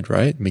ride.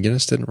 Right,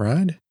 McGuinness didn't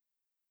ride.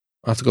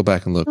 I'll have to go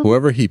back and look.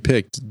 Whoever he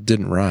picked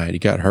didn't ride. He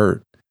got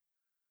hurt.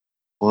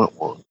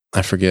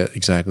 I forget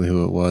exactly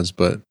who it was,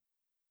 but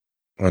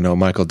I know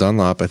Michael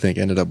Dunlop, I think,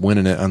 ended up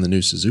winning it on the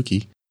new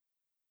Suzuki,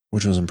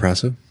 which was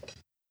impressive.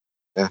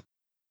 Yeah.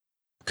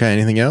 Okay,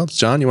 anything else?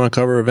 John, you want to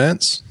cover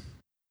events?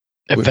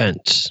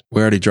 Events. We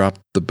already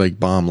dropped the big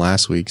bomb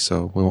last week,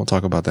 so we won't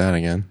talk about that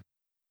again.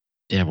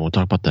 Yeah, we won't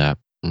talk about that.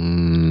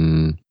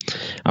 I'm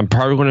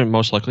probably going to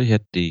most likely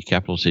hit the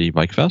Capital City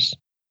Bike Fest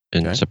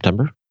in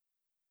September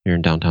here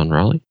in downtown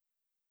Raleigh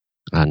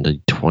on the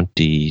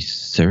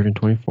 23rd and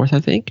 24th, I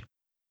think.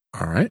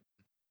 All right.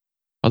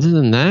 Other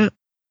than that,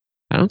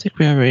 I don't think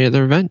we have any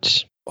other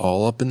events.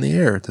 All up in the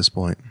air at this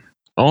point.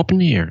 All up in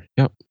the air,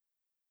 yep.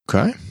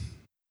 Okay.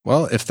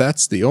 Well, if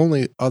that's the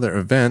only other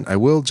event, I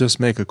will just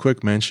make a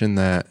quick mention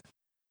that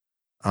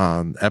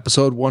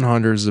episode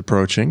 100 is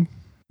approaching,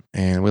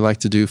 and we like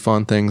to do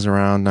fun things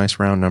around nice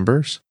round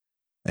numbers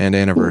and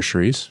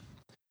anniversaries.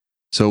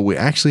 So we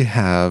actually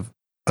have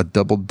a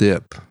double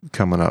dip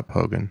coming up,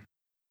 Hogan.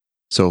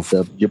 So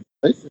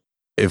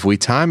if we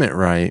time it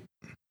right,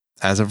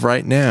 as of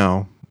right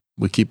now,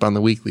 we keep on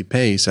the weekly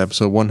pace.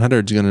 Episode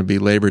 100 is going to be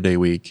Labor Day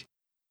week.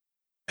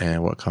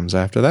 And what comes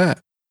after that?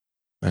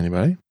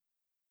 Anybody?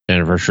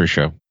 Anniversary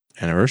show.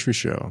 Anniversary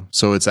show.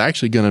 So it's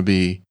actually going to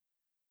be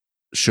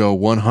show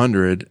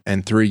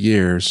 103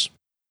 years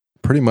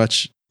pretty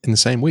much in the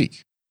same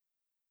week.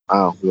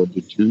 Wow, we'll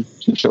do two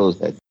shows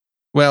then.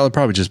 Well, it'll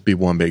probably just be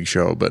one big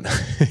show, but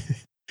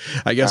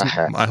I guess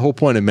my whole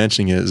point of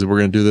mentioning it is that we're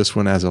going to do this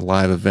one as a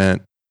live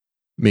event,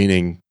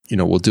 meaning,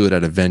 we'll do it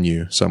at a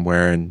venue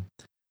somewhere, and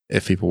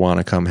if people want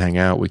to come hang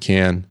out, we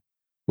can.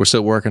 We're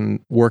still working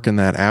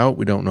that out.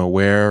 We don't know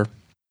where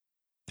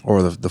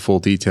or the full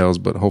details,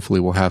 but hopefully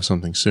we'll have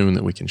something soon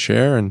that we can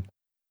share. And,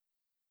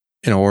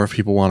 or if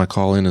people want to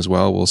call in as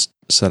well, we'll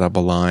set up a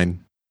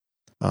line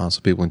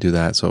so people can do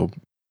that. So,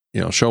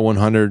 show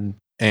 100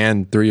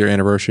 and 3-year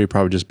anniversary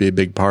probably just be a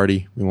big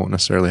party. We won't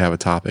necessarily have a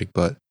topic,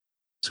 but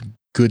some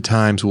good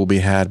times will be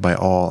had by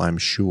all, I'm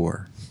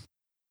sure.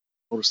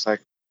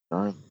 Motorcycle.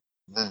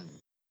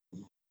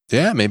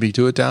 Yeah, maybe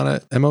do it down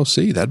at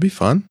MOC. That'd be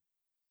fun.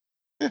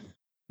 Yeah.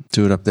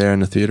 Do it up there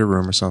in the theater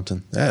room or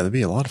something. Yeah, that'd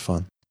be a lot of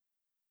fun.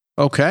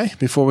 Okay,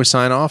 before we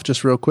sign off,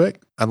 just real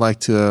quick, I'd like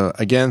to,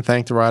 again,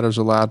 thank the Riders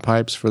of Loud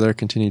Pipes for their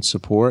continued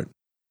support.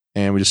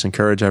 And we just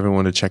encourage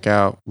everyone to check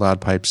out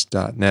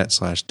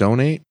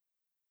loudpipes.net/donate.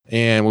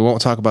 And we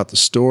won't talk about the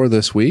store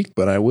this week,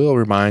 but I will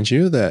remind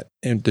you that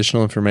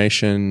additional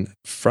information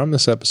from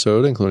this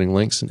episode, including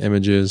links and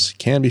images,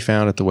 can be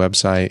found at the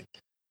website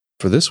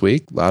for this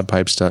week,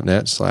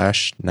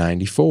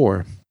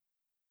 loudpipes.net/94.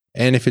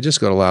 And if you just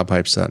go to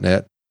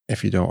loudpipes.net,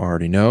 if you don't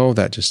already know,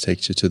 that just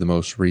takes you to the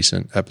most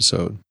recent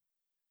episode.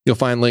 You'll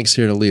find links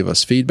here to leave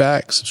us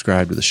feedback,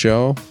 subscribe to the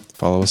show,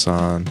 follow us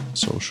on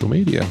social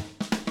media.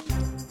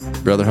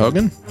 Brother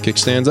Hogan,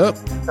 kickstands up.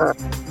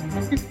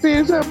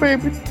 Kickstands up,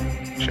 baby.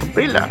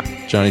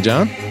 Shabila. Johnny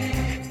John.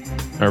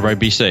 Everybody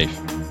be safe.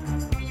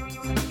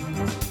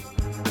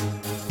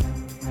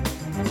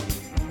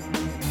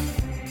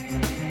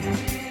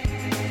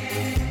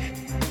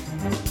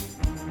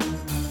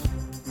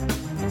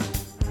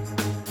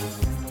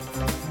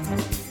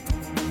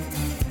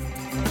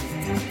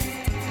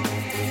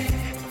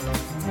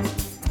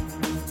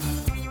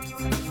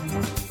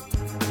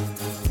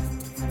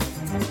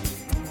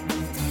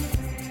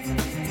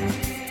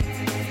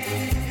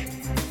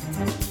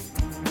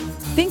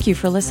 Thank you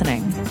for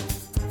listening.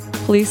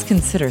 Please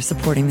consider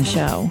supporting the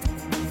show.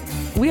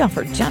 We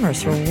offer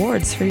generous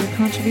rewards for your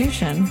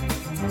contribution.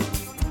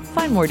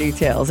 Find more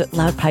details at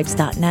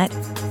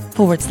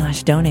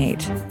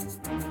loudpipes.net/donate.